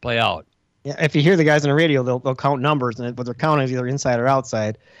play out. Yeah, if you hear the guys on the radio, they'll count numbers, and what they're counting is either inside or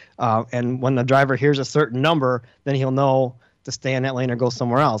outside. And when the driver hears a certain number, then he'll know to stay in that lane or go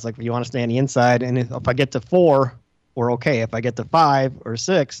somewhere else. Like if you want to stay on the inside, and if I get to 4, we're okay. If I get to 5 or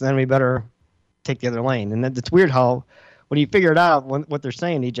 6, then we better take the other lane. And it's weird how when you figure it out, what they're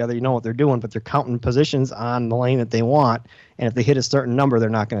saying to each other, you know what they're doing, but they're counting positions on the lane that they want. And if they hit a certain number, they're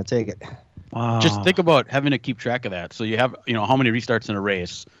not going to take it. Wow. Just think about having to keep track of that. So you have, how many restarts in a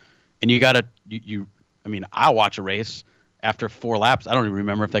race, and you got to, I watch a race after 4 laps. I don't even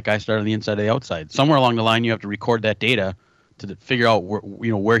remember if that guy started on the inside or the outside. Somewhere along the line, you have to record that data to figure out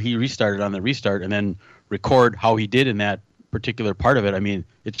where he restarted on the restart, and then record how he did in that particular part of it. I mean,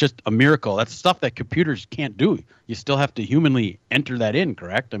 it's just a miracle. That's stuff that computers can't do. You still have to humanly enter that in,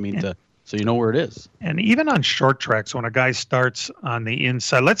 correct? I mean, so you know where it is. And even on short tracks, when a guy starts on the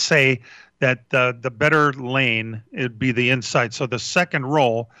inside, let's say that the better lane, it'd be the inside. So the second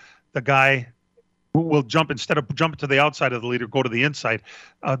roll, the guy will jump, instead of jumping to the outside of the leader, go to the inside.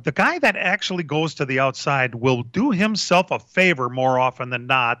 The guy that actually goes to the outside will do himself a favor more often than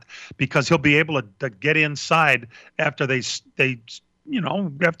not, because he'll be able to get inside after they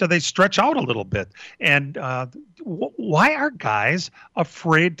after they stretch out a little bit. And why are guys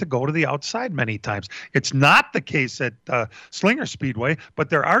afraid to go to the outside many times? It's not the case at Slinger Speedway, but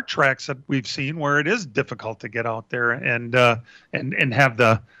there are tracks that we've seen where it is difficult to get out there and have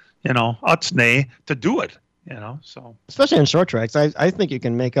the utsnay to do it, so. Especially in short tracks, I think you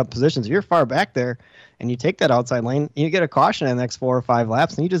can make up positions. If you're far back there and you take that outside lane, you get a caution in the next 4 or 5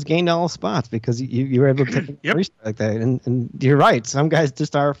 laps, and you just gained all spots because you were able to take a restart like that. And you're right. Some guys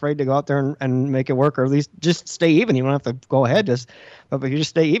just are afraid to go out there and make it work, or at least just stay even. You don't have to go ahead, but if you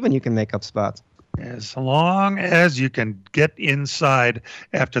just stay even, you can make up spots. As long as you can get inside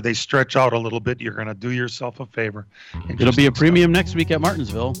after they stretch out a little bit, you're going to do yourself a favor. It'll be a premium next week at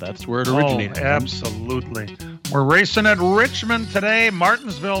Martinsville. That's where it originated. Oh, absolutely. We're racing at Richmond today.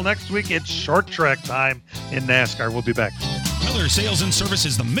 Martinsville next week. It's short track time in NASCAR. We'll be back. Miller Sales and Service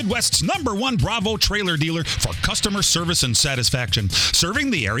is the Midwest's #1 Bravo trailer dealer for customer service and satisfaction.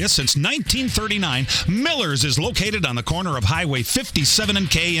 Serving the area since 1939, Miller's is located on the corner of Highway 57 and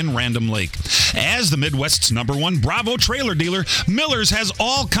K in Random Lake. As the Midwest's #1 Bravo trailer dealer, Miller's has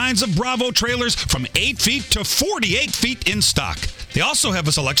all kinds of Bravo trailers from 8 feet to 48 feet in stock. They also have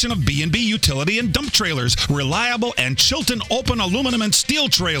a selection of B&B utility and dump trailers, reliable and Chilton open aluminum and steel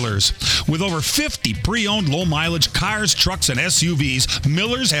trailers. With over 50 pre-owned low-mileage cars, trucks, and SUVs,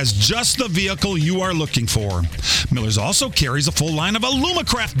 Miller's has just the vehicle you are looking for. Miller's also carries a full line of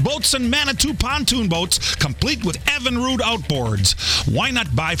Alumacraft boats and Manitou pontoon boats, complete with Evinrude outboards. Why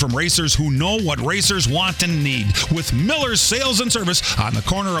not buy from racers who know what racers want and need? With Miller's Sales and Service on the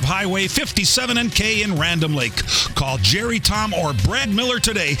corner of Highway 57 and K in Random Lake. Call Jerry, Tom, or Brad Miller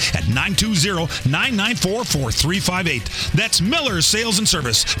today at 920-994-4358. That's Miller's Sales and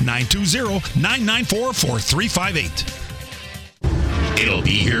Service, 920-994-4358. It'll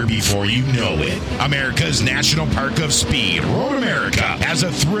be here before you know it. America's National Park of Speed, Road America, has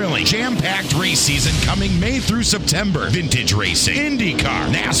a thrilling, jam-packed race season coming May through September. Vintage racing,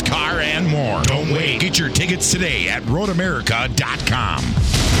 IndyCar, NASCAR, and more. Don't wait. Get your tickets today at roadamerica.com.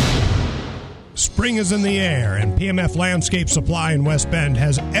 Spring is in the air, and PMF Landscape Supply in West Bend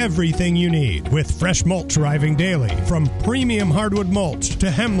has everything you need, with fresh mulch arriving daily, from premium hardwood mulch to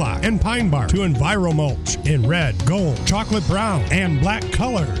hemlock and pine bark to Enviro mulch in red, gold, chocolate brown, and black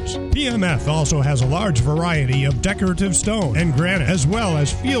colors. PMF also has a large variety of decorative stone and granite, as well as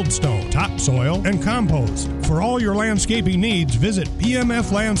field stone, topsoil, and compost. For all your landscaping needs, visit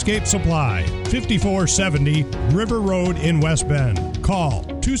PMF Landscape Supply, 5470 River Road in West Bend. Call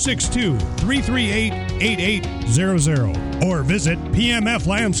 262-338-8800 or visit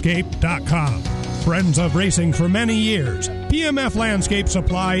pmflandscape.com. Friends of racing for many years, PMF Landscape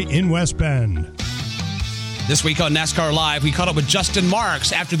Supply in West Bend. This week on NASCAR Live, we caught up with Justin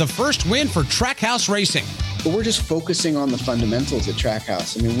Marks after the first win for Trackhouse Racing. But we're just focusing on the fundamentals at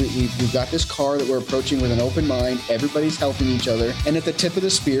Trackhouse. I mean, we've got this car that we're approaching with an open mind. Everybody's helping each other. And at the tip of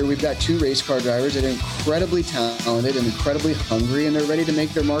the spear, we've got 2 race car drivers that are incredibly talented and incredibly hungry, and they're ready to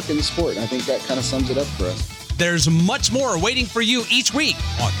make their mark in the sport. And I think that kind of sums it up for us. There's much more waiting for you each week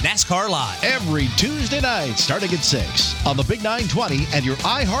on NASCAR Live. Every Tuesday night, starting at 6 on the Big 920 and your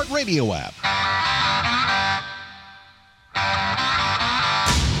iHeartRadio app.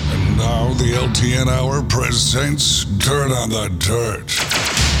 Now the LTN Hour presents Dirt on the Dirt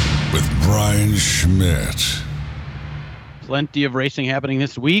with Brian Schmidt. Plenty of racing happening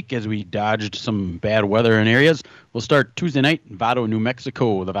this week as we dodged some bad weather in areas. We'll start Tuesday night in Vado, New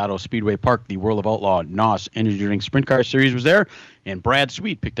Mexico, the Vado Speedway Park. The World of Outlaw NOS Energy Drink Sprint Car Series was there, and Brad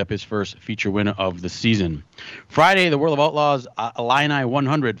Sweet picked up his first feature win of the season. Friday, the World of Outlaws Illini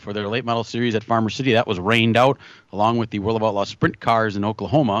 100 for their late model series at Farmer City. That was rained out, along with the World of Outlaw Sprint Cars in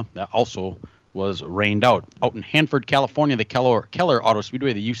Oklahoma. That also was rained out. Out in Hanford, California, the Keller Auto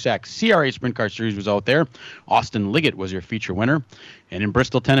Speedway, the USAC CRA Sprint Car Series was out there. Austin Liggett was your feature winner. And in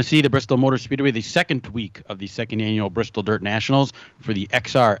Bristol, Tennessee, the Bristol Motor Speedway, the second week of the second annual Bristol Dirt Nationals for the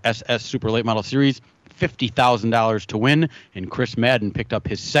XR SS Super Late Model Series, $50,000 to win, and Chris Madden picked up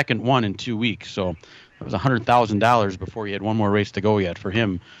his second one in 2 weeks. So that was $100,000 before he had one more race to go yet for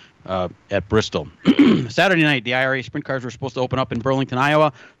him at Bristol. Saturday night, the IRA Sprint Cars were supposed to open up in Burlington,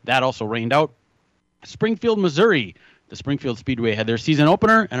 Iowa. That also rained out. Springfield, Missouri, the Springfield Speedway had their season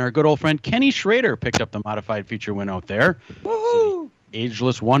opener, and our good old friend Kenny Schrader picked up the modified feature win out there. So the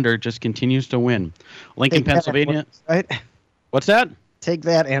ageless wonder just continues to win. Lincoln, Pennsylvania. Right? What's that? Take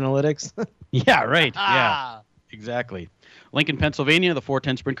that, analytics. Yeah, right. Yeah, exactly. Lincoln, Pennsylvania, the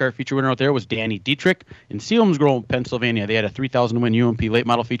 410 Sprint Car feature winner out there was Danny Dietrich. In Selinsgrove, Pennsylvania, they had a 3,000 win UMP late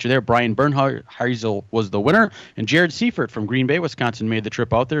model feature there. Brian Bernheisel was the winner, and Jared Seifert from Green Bay, Wisconsin, made the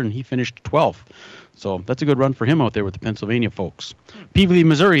trip out there, and he finished 12th. So that's a good run for him out there with the Pennsylvania folks. Peabody,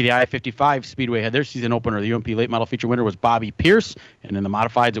 Missouri, the I-55 Speedway had their season opener. The UMP late model feature winner was Bobby Pierce, and in the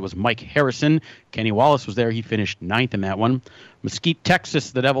modifieds, it was Mike Harrison. Kenny Wallace was there. He finished 9th in that one. Mesquite,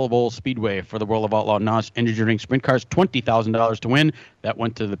 Texas, the Devil Bowl Speedway for the World of Outlaw NOS Engineering Sprint Cars, $20,000 to win. That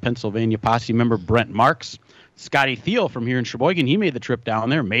went to the Pennsylvania Posse member Brent Marks. Scotty Thiel from here in Sheboygan, he made the trip down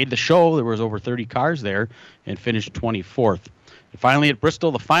there, made the show. There was over 30 cars there, and finished 24th. And finally at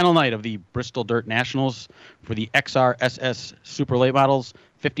Bristol, the final night of the Bristol Dirt Nationals for the XRSS Super Late Models,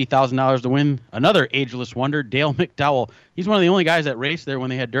 $50,000 to win. Another ageless wonder, Dale McDowell. He's one of the only guys that raced there when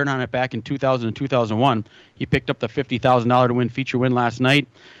they had dirt on it back in 2000 and 2001. He picked up the $50,000 to win feature win last night.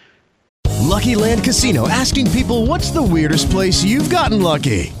 Lucky Land Casino, asking people, what's the weirdest place you've gotten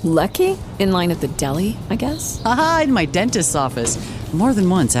lucky? Lucky? In line at the deli, I guess? Aha, in my dentist's office. More than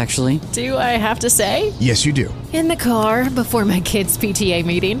once, actually. Do I have to say? Yes, you do. In the car before my kids' PTA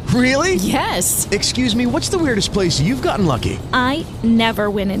meeting. Really? Yes. Excuse me, what's the weirdest place you've gotten lucky? I never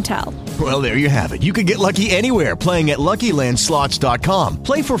win and tell. Well, there you have it. You can get lucky anywhere, playing at LuckyLandSlots.com.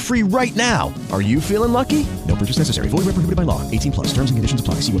 Play for free right now. Are you feeling lucky? No purchase necessary. Void where prohibited by law. 18 plus. Terms and conditions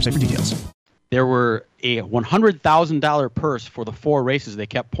apply. See website for details. There were a $100,000 purse for the 4 races. They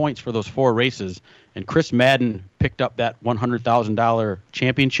kept points for those 4 races, and Chris Madden picked up that $100,000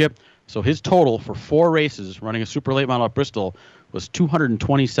 championship. So his total for 4 races running a super late model at Bristol was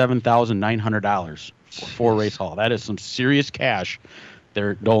 $227,900 for 4 race haul. That is some serious cash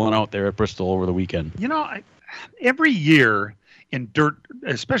they're doling out there at Bristol over the weekend. You know, every year in dirt,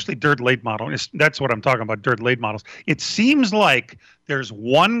 especially dirt late model, that's what I'm talking about, dirt late models, it seems like there's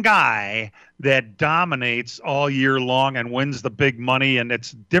one guy that dominates all year long and wins the big money, and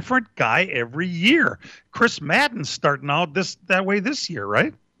it's a different guy every year. Chris Madden's starting out that way this year,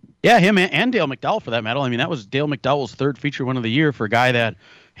 right? Yeah, him and Dale McDowell for that matter. I mean, that was Dale McDowell's 3rd feature win of the year for a guy that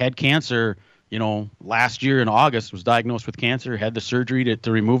had cancer, last year in August, was diagnosed with cancer, had the surgery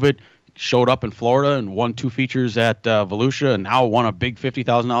to remove it, showed up in Florida and won 2 features at Volusia, and now won a big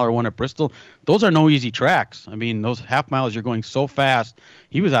 $50,000 one at Bristol. Those are no easy tracks. I mean, those half miles, you're going so fast.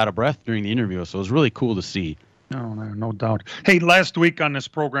 He was out of breath during the interview, so it was really cool to see. No doubt. Hey, last week on this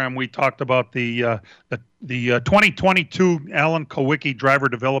program, we talked about the 2022 Alan Kowicki Driver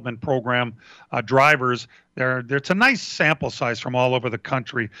Development Program drivers. It's a nice sample size from all over the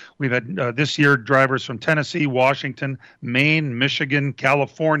country. We've had this year drivers from Tennessee, Washington, Maine, Michigan,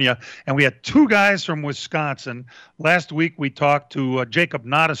 California, and we had 2 guys from Wisconsin. Last week we talked to Jacob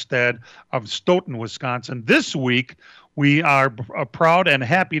Nottestad of Stoughton, Wisconsin. This week we are proud and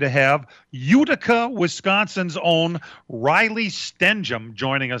happy to have Utica, Wisconsin's own Riley Stenjum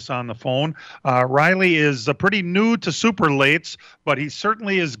joining us on the phone. Riley is pretty new to super lates, but he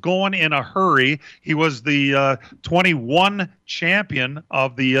certainly is going in a hurry. He was the 21 champion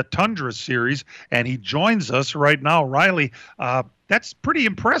of the Tundra Series, and he joins us right now. Riley, that's pretty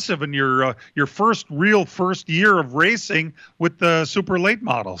impressive in your first year of racing with the super late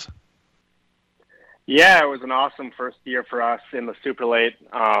models. Yeah, it was an awesome first year for us in the super late.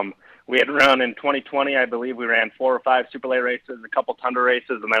 We had run in 2020, I believe we ran 4 or 5 super late races, a couple Tundra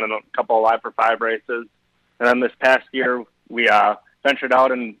races, and then a couple of Live for 5 races. And then this past year, we ventured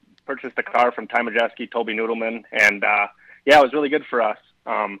out and purchased a car from Ty Majeski, Toby Noodleman, and it was really good for us.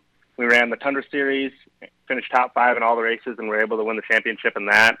 We ran the Tundra Series, finished top 5 in all the races, and were able to win the championship in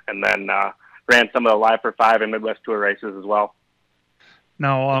that, and then ran some of the Live for 5 and Midwest Tour races as well.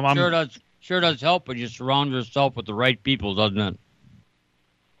 Now, Sure does help when you surround yourself with the right people, doesn't it?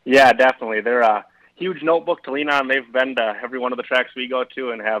 Yeah, definitely. They're a huge notebook to lean on. They've been to every one of the tracks we go to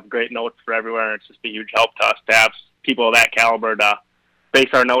and have great notes for everywhere. It's just a huge help to us to have people of that caliber to base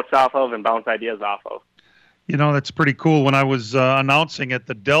our notes off of and bounce ideas off of. That's pretty cool. When I was announcing at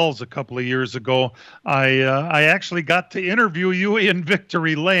the Dells a couple of years ago, I actually got to interview you in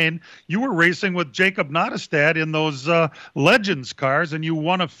Victory Lane. You were racing with Jacob Nottestad in those Legends cars, and you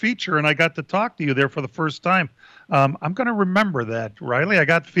won a feature, and I got to talk to you there for the first time. I'm going to remember that, Riley. I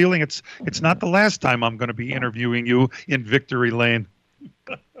got the feeling it's not the last time I'm going to be interviewing you in Victory Lane.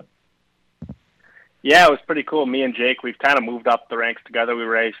 Yeah, it was pretty cool. Me and Jake, we've kind of moved up the ranks together. We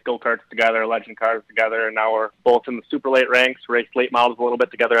raced go-karts together, legend cars together, and now we're both in the super late ranks, raced late models a little bit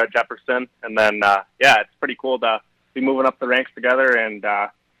together at Jefferson. And then, it's pretty cool to be moving up the ranks together and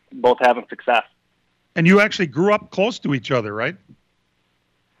both having success. And you actually grew up close to each other, right?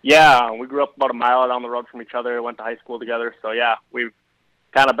 Yeah, we grew up about a mile down the road from each other, went to high school together. So, yeah, we've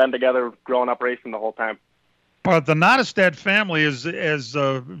kind of been together growing up racing the whole time. But the Nottestad family is as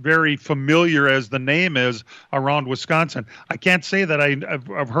very familiar as the name is around Wisconsin. I can't say that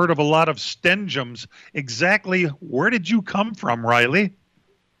I've heard of a lot of Stenjums. Exactly where did you come from, Riley?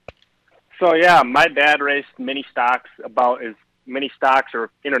 So, yeah, my dad raced mini stocks, mini stocks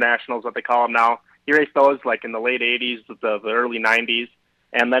or internationals, what they call them now. He raced those like in the late 80s, the early 90s.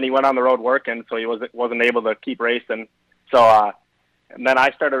 And then he went on the road working, so he wasn't able to keep racing. So, and then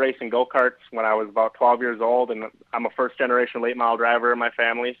I started racing go-karts when I was about 12 years old, and I'm a first-generation late-model driver in my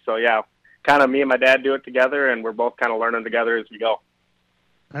family. So, yeah, kind of me and my dad do it together, and we're both kind of learning together as we go.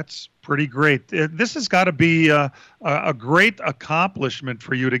 That's pretty great. This has got to be a great accomplishment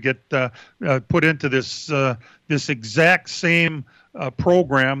for you to get put into this exact same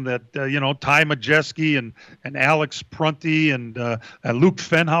program that Ty Majeski and Alex Prunty and Luke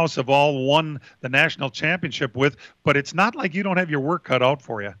Fenhouse have all won the national championship with. But it's not like you don't have your work cut out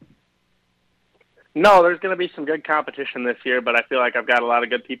for you. No, there's going to be some good competition this year, but I feel like I've got a lot of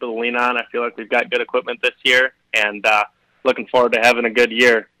good people to lean on. I feel like we've got good equipment this year, and looking forward to having a good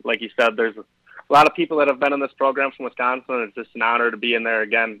year. Like you said, there's a lot of people that have been in this program from Wisconsin, and it's just an honor to be in there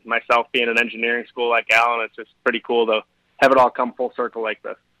again. Myself being an engineering school like Allen, it's just pretty cool to have it all come full circle like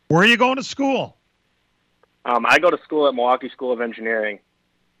this. Where are you going to school? I go to school at Milwaukee School of Engineering.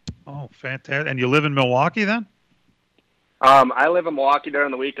 Oh, fantastic. And you live in Milwaukee then? I live in Milwaukee during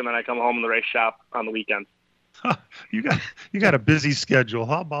the week, and then I come home in the race shop on the weekends. You got a busy schedule.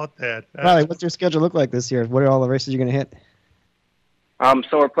 How about that? Riley, what's your schedule look like this year? What are all the races you're going to hit?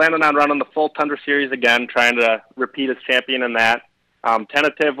 So we're planning on running the full Tundra Series again, trying to repeat as champion in that.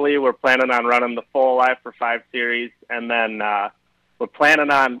 Tentatively, we're planning on running the full Live for 5 Series, and then we're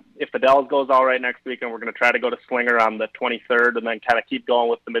planning on, if the Dells goes all right next weekend, we're going to try to go to Slinger on the 23rd, and then kind of keep going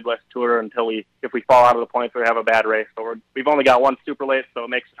with the Midwest Tour until if we fall out of the points or have a bad race. So we've only got one super late, so it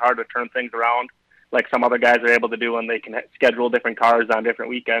makes it hard to turn things around, like some other guys are able to do when they can schedule different cars on different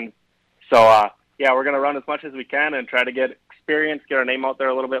weekends. So, yeah, we're going to run as much as we can and try to get experience, get our name out there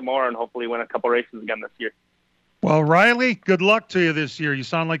a little bit more, and hopefully win a couple races again this year. Well, Riley, good luck to you this year. You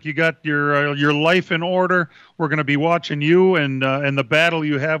sound like you got your life in order. We're going to be watching you and the battle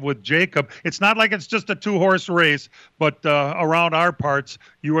you have with Jacob. It's not like it's just a 2-horse race, but around our parts,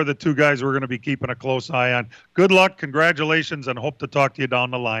 you are the two guys we're going to be keeping a close eye on. Good luck, congratulations, and hope to talk to you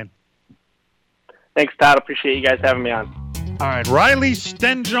down the line. Thanks, Todd. Appreciate you guys having me on. All right, Riley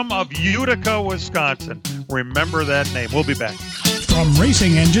Stenjum of Utica, Wisconsin. Remember that name. We'll be back. From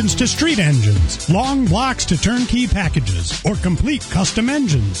racing engines to street engines, long blocks to turnkey packages, or complete custom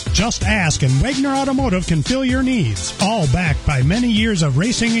engines, just ask and Wagner Automotive can fill your needs. All backed by many years of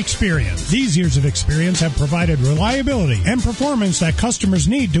racing experience. These years of experience have provided reliability and performance that customers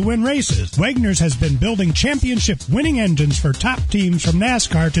need to win races. Wagner's has been building championship winning engines for top teams from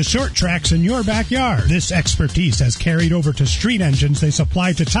NASCAR to short tracks in your backyard. This expertise has carried over to street engines they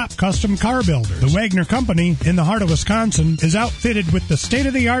supply to top custom car builders. The Wagner Company, in the heart of Wisconsin, is outfitted with the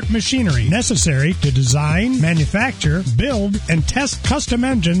state-of-the-art machinery necessary to design, manufacture, build, and test custom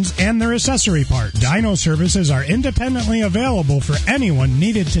engines and their accessory parts. Dyno services are independently available for anyone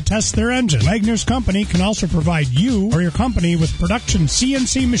needed to test their engine. Wagner's Company can also provide you or your company with production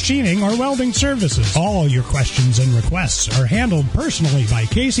CNC machining or welding services. All your questions and requests are handled personally by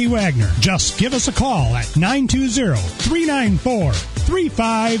Casey Wagner. Just give us a call at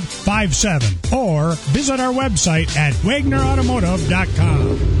 920-394-3557 or visit our website at WagnerAutomotive.com.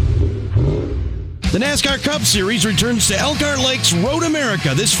 The NASCAR Cup Series returns to Elkhart Lakes Road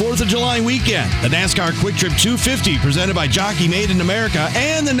America this 4th of July weekend. The NASCAR Quick Trip 250, presented by Jockey Made in America,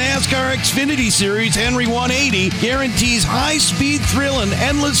 and the NASCAR Xfinity Series Henry 180 guarantees high-speed thrill and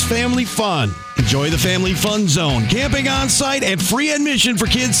endless family fun. Enjoy the family fun zone, camping on site, and free admission for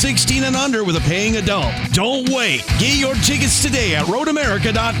kids 16 and under with a paying adult. Don't wait. Get your tickets today at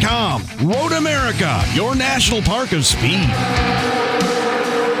roadamerica.com. Road America, your national park of speed.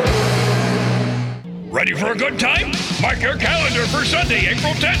 Ready for a good time? Mark your calendar for Sunday,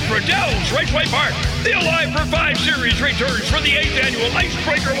 April 10th for Dells Raceway Park. The Alive for 5 Series returns for the 8th annual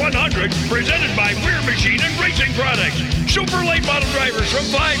Icebreaker 100, presented by Weir Machine and Racing Products. Super late model drivers from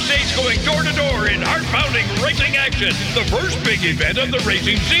 5 states going door to door in heart-pounding racing action. The first big event of the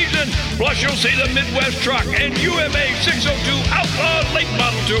racing season. Plus, you'll see the Midwest Truck and UMA 602 Outlaw Late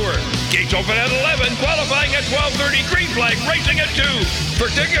Model Tour. Gates open at 11, qualifying at 12:30, green flag racing at 2.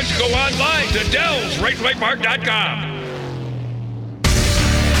 For tickets, go online to DellsRacewayPark.com.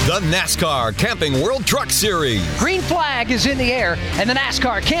 The NASCAR Camping World Truck Series. Green flag is in the air, and the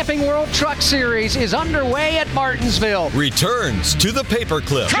NASCAR Camping World Truck Series is underway at Martinsville. Returns to the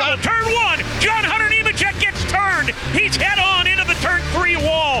paperclip. Turn 1. John Hunter Nemechek gets turned. He's head on into the turn 3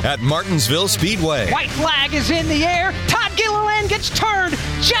 wall. At Martinsville Speedway. White flag is in the air. Todd Gilliland gets turned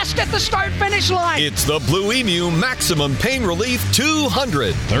just at the start-finish line. It's the Blue Emu Maximum Pain Relief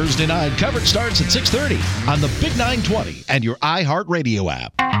 200. Thursday night coverage starts at 6:30 on the Big 920 and your iHeartRadio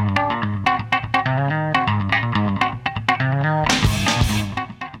app.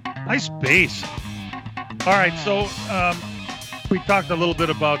 Nice base. All right, so we talked a little bit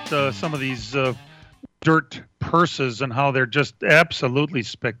about some of these dirt purses and how they're just absolutely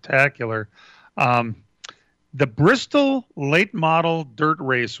spectacular. The Bristol late model dirt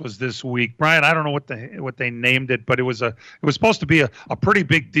race was this week. Brian, I don't know what they named it, but it was supposed to be a pretty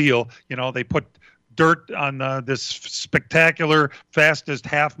big deal. You know, they put dirt on this spectacular fastest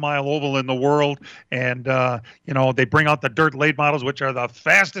half-mile oval in the world, and they bring out the dirt late models, which are the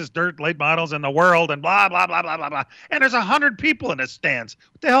fastest dirt late models in the world, and blah blah blah blah blah blah. And there's 100 people in the stands.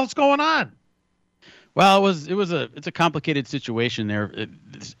 What the hell's going on? Well, it's a complicated situation there.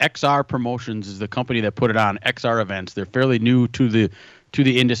 XR Promotions is the company that put it on. XR Events. They're fairly new to the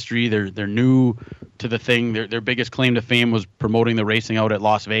industry. They're new to the thing. Their biggest claim to fame was promoting the racing out at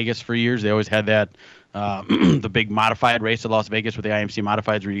Las Vegas for years. They always had that the big modified race at Las Vegas with the IMC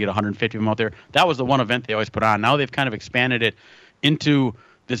modifieds where you get 150 of them out there. That was the one event they always put on. Now they've kind of expanded it into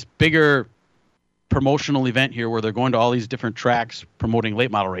this bigger promotional event here where they're going to all these different tracks promoting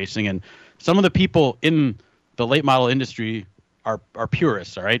late model racing. And some of the people in the late model industry are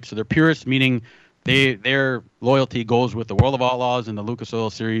purists, all right? So they're purists, meaning their loyalty goes with the World of Outlaws and the Lucas Oil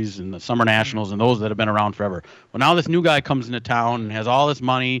Series and the Summer Nationals and those that have been around forever. Well, now this new guy comes into town and has all this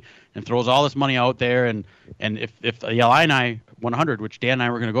money and throws all this money out there. And if the Illini 100, which Dan and I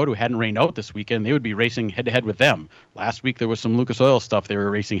were going to go to, hadn't rained out this weekend, they would be racing head-to-head with them. Last week there was some Lucas Oil stuff they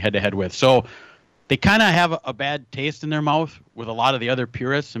were racing head-to-head with. So they kind of have a bad taste in their mouth with a lot of the other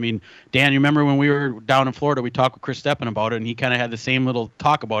purists. I mean, Dan, you remember when we were down in Florida, we talked with Chris Steppen about it, and he kind of had the same little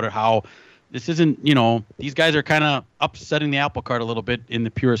talk about it, how this isn't, these guys are kind of upsetting the apple cart a little bit in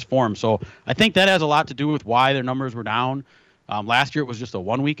the purist form. So I think that has a lot to do with why their numbers were down. Last year it was just a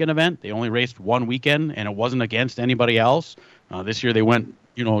one-weekend event. They only raced one weekend, and it wasn't against anybody else. This year they went,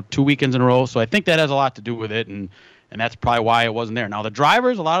 2 weekends in a row. So I think that has a lot to do with it, and that's probably why it wasn't there. Now, a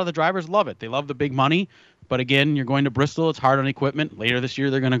lot of the drivers love it. They love the big money. But again, you're going to Bristol. It's hard on equipment. Later this year,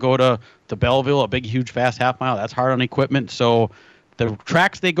 they're going to go to Belleville, a big, huge, fast half mile. That's hard on equipment. So the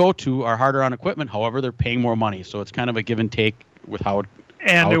tracks they go to are harder on equipment. However, they're paying more money. So it's kind of a give and take with how it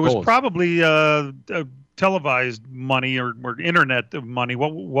was goes. Probably televised money or internet money.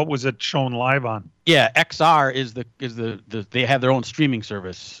 What was it shown live on? Yeah, XR is the they have their own streaming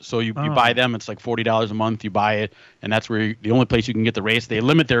service. So you buy them. It's like $40 a month. You buy it, and that's where the only place you can get the race. They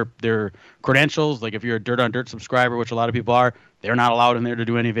limit their credentials. Like if you're a Dirt on Dirt subscriber, which a lot of people are, they're not allowed in there to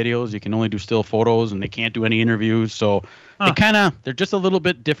do any videos. You can only do still photos, and they can't do any interviews. So they're just a little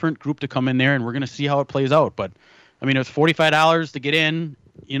bit different group to come in there, and we're gonna see how it plays out. But I mean, it was $45 to get in,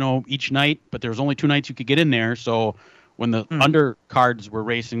 each night, but there was only 2 nights you could get in there. So when the undercards were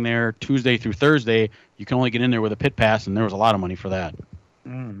racing there Tuesday through Thursday, you can only get in there with a pit pass, and there was a lot of money for that. Oh,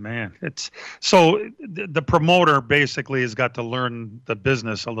 man. So the promoter basically has got to learn the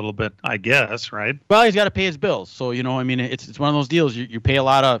business a little bit, I guess, right? Well, he's got to pay his bills. So, it's one of those deals. You pay a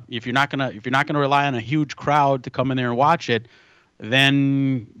lot of, if you're not gonna rely on a huge crowd to come in there and watch it,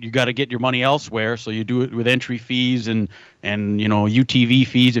 then you got to get your money elsewhere. So you do it with entry fees and UTV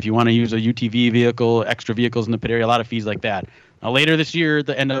fees if you want to use a UTV vehicle, extra vehicles in the pit area, a lot of fees like that. Now later this year, at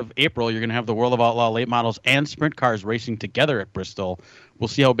the end of April, you're going to have the World of Outlaw late models and sprint cars racing together at Bristol. We'll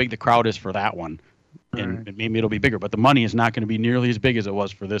see how big the crowd is for that one. And maybe it'll be bigger, but the money is not going to be nearly as big as it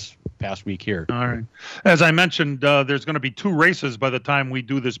was for this past week here. All right. As I mentioned, there's going to be 2 races by the time we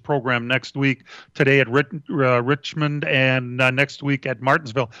do this program next week. Today at Richmond and next week at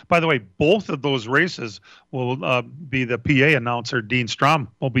Martinsville. By the way, both of those races will be the PA announcer, Dean Strom,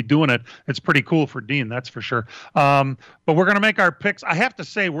 will be doing it. It's pretty cool for Dean, that's for sure. But we're going to make our picks. I have to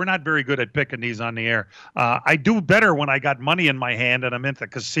say, we're not very good at picking these on the air. I do better when I got money in my hand and I'm in the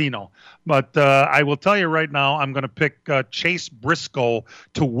casino. But I will tell you right now, I'm going to pick Chase Briscoe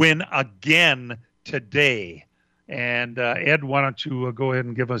to win again today. And Ed, why don't you go ahead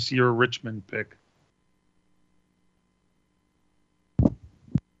and give us your Richmond pick?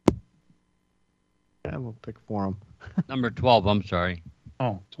 Yeah, we'll pick for him. Number 12, I'm sorry.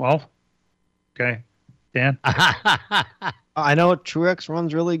 Oh, 12? Okay. Dan? I know Truex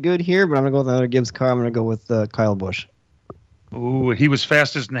runs really good here, but I'm going to go with another Gibbs car. I'm going to go with Kyle Busch. Ooh, he was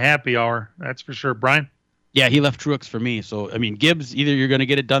fastest in the happy hour. That's for sure. Brian? Yeah, he left Truex for me. So, I mean, Gibbs, either you're going to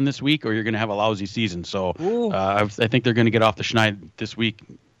get it done this week or you're going to have a lousy season. So I think they're going to get off the schneid this week.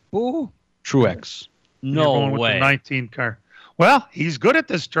 Ooh. Truex. You're going with the 19 car. Well, he's good at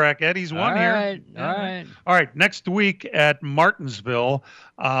this track, Ed. He's won here. All right. Next week at Martinsville,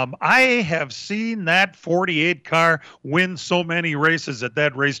 I have seen that 48 car win so many races at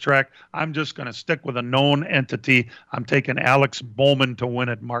that racetrack. I'm just going to stick with a known entity. I'm taking Alex Bowman to win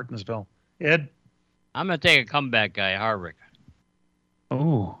at Martinsville. Ed? I'm going to take a comeback guy, Harvick.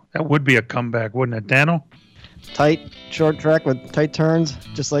 Oh, that would be a comeback, wouldn't it, Dano? Tight, short track with tight turns,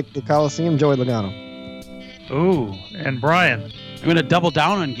 just like the Coliseum, Joey Logano. Ooh, and Brian? I'm going to double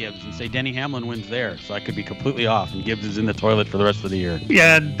down on Gibbs and say Denny Hamlin wins there, so I could be completely off, and Gibbs is in the toilet for the rest of the year.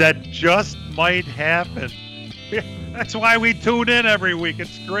 Yeah, and that just might happen. That's why we tune in every week.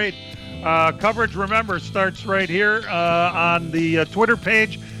 It's great. Coverage, remember, starts right here on the Twitter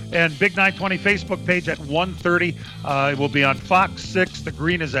page and Big 920 Facebook page at 1:30. It will be on Fox 6. The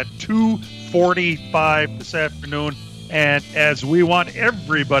green is at 2:45 this afternoon. And as we want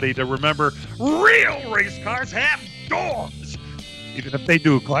everybody to remember, real race cars have doors, even if they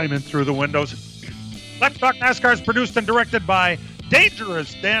do climb in through the windows. Let's Talk NASCAR is produced and directed by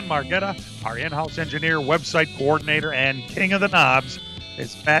Dangerous Dan Margetta. Our in-house engineer, website coordinator, and king of the knobs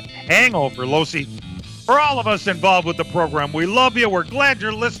is Matt Hangover Losi. For all of us involved with the program, we love you. We're glad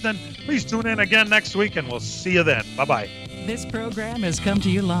you're listening. Please tune in again next week, and we'll see you then. Bye-bye. This program has come to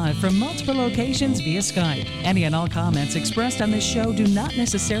you live from multiple locations via Skype. Any and all comments expressed on this show do not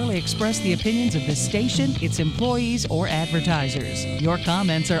necessarily express the opinions of this station, its employees, or advertisers. Your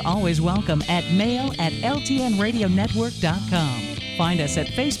comments are always welcome at mail@ltnradionetwork.com. Find us at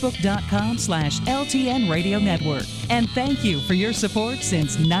facebook.com/LTN Radio Network. And thank you for your support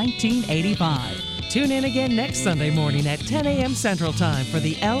since 1985. Tune in again next Sunday morning at 10 a.m. Central Time for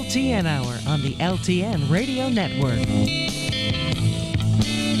the LTN Hour on the LTN Radio Network.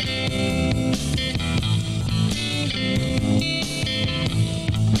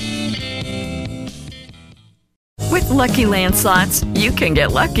 With Lucky Land Slots, you can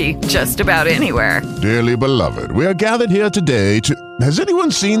get lucky just about anywhere. Dearly beloved, we are gathered here today to... Has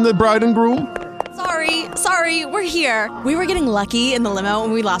anyone seen the bride and groom? Sorry, we're here. We were getting lucky in the limo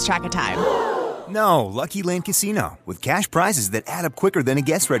and we lost track of time. No, Lucky Land Casino, with cash prizes that add up quicker than a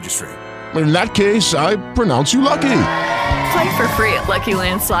guest registry. In that case, I pronounce you lucky. Play for free at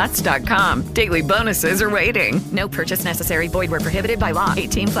LuckyLandSlots.com. Daily bonuses are waiting. No purchase necessary. Void where prohibited by law.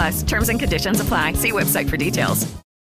 18+. Terms and conditions apply. See website for details.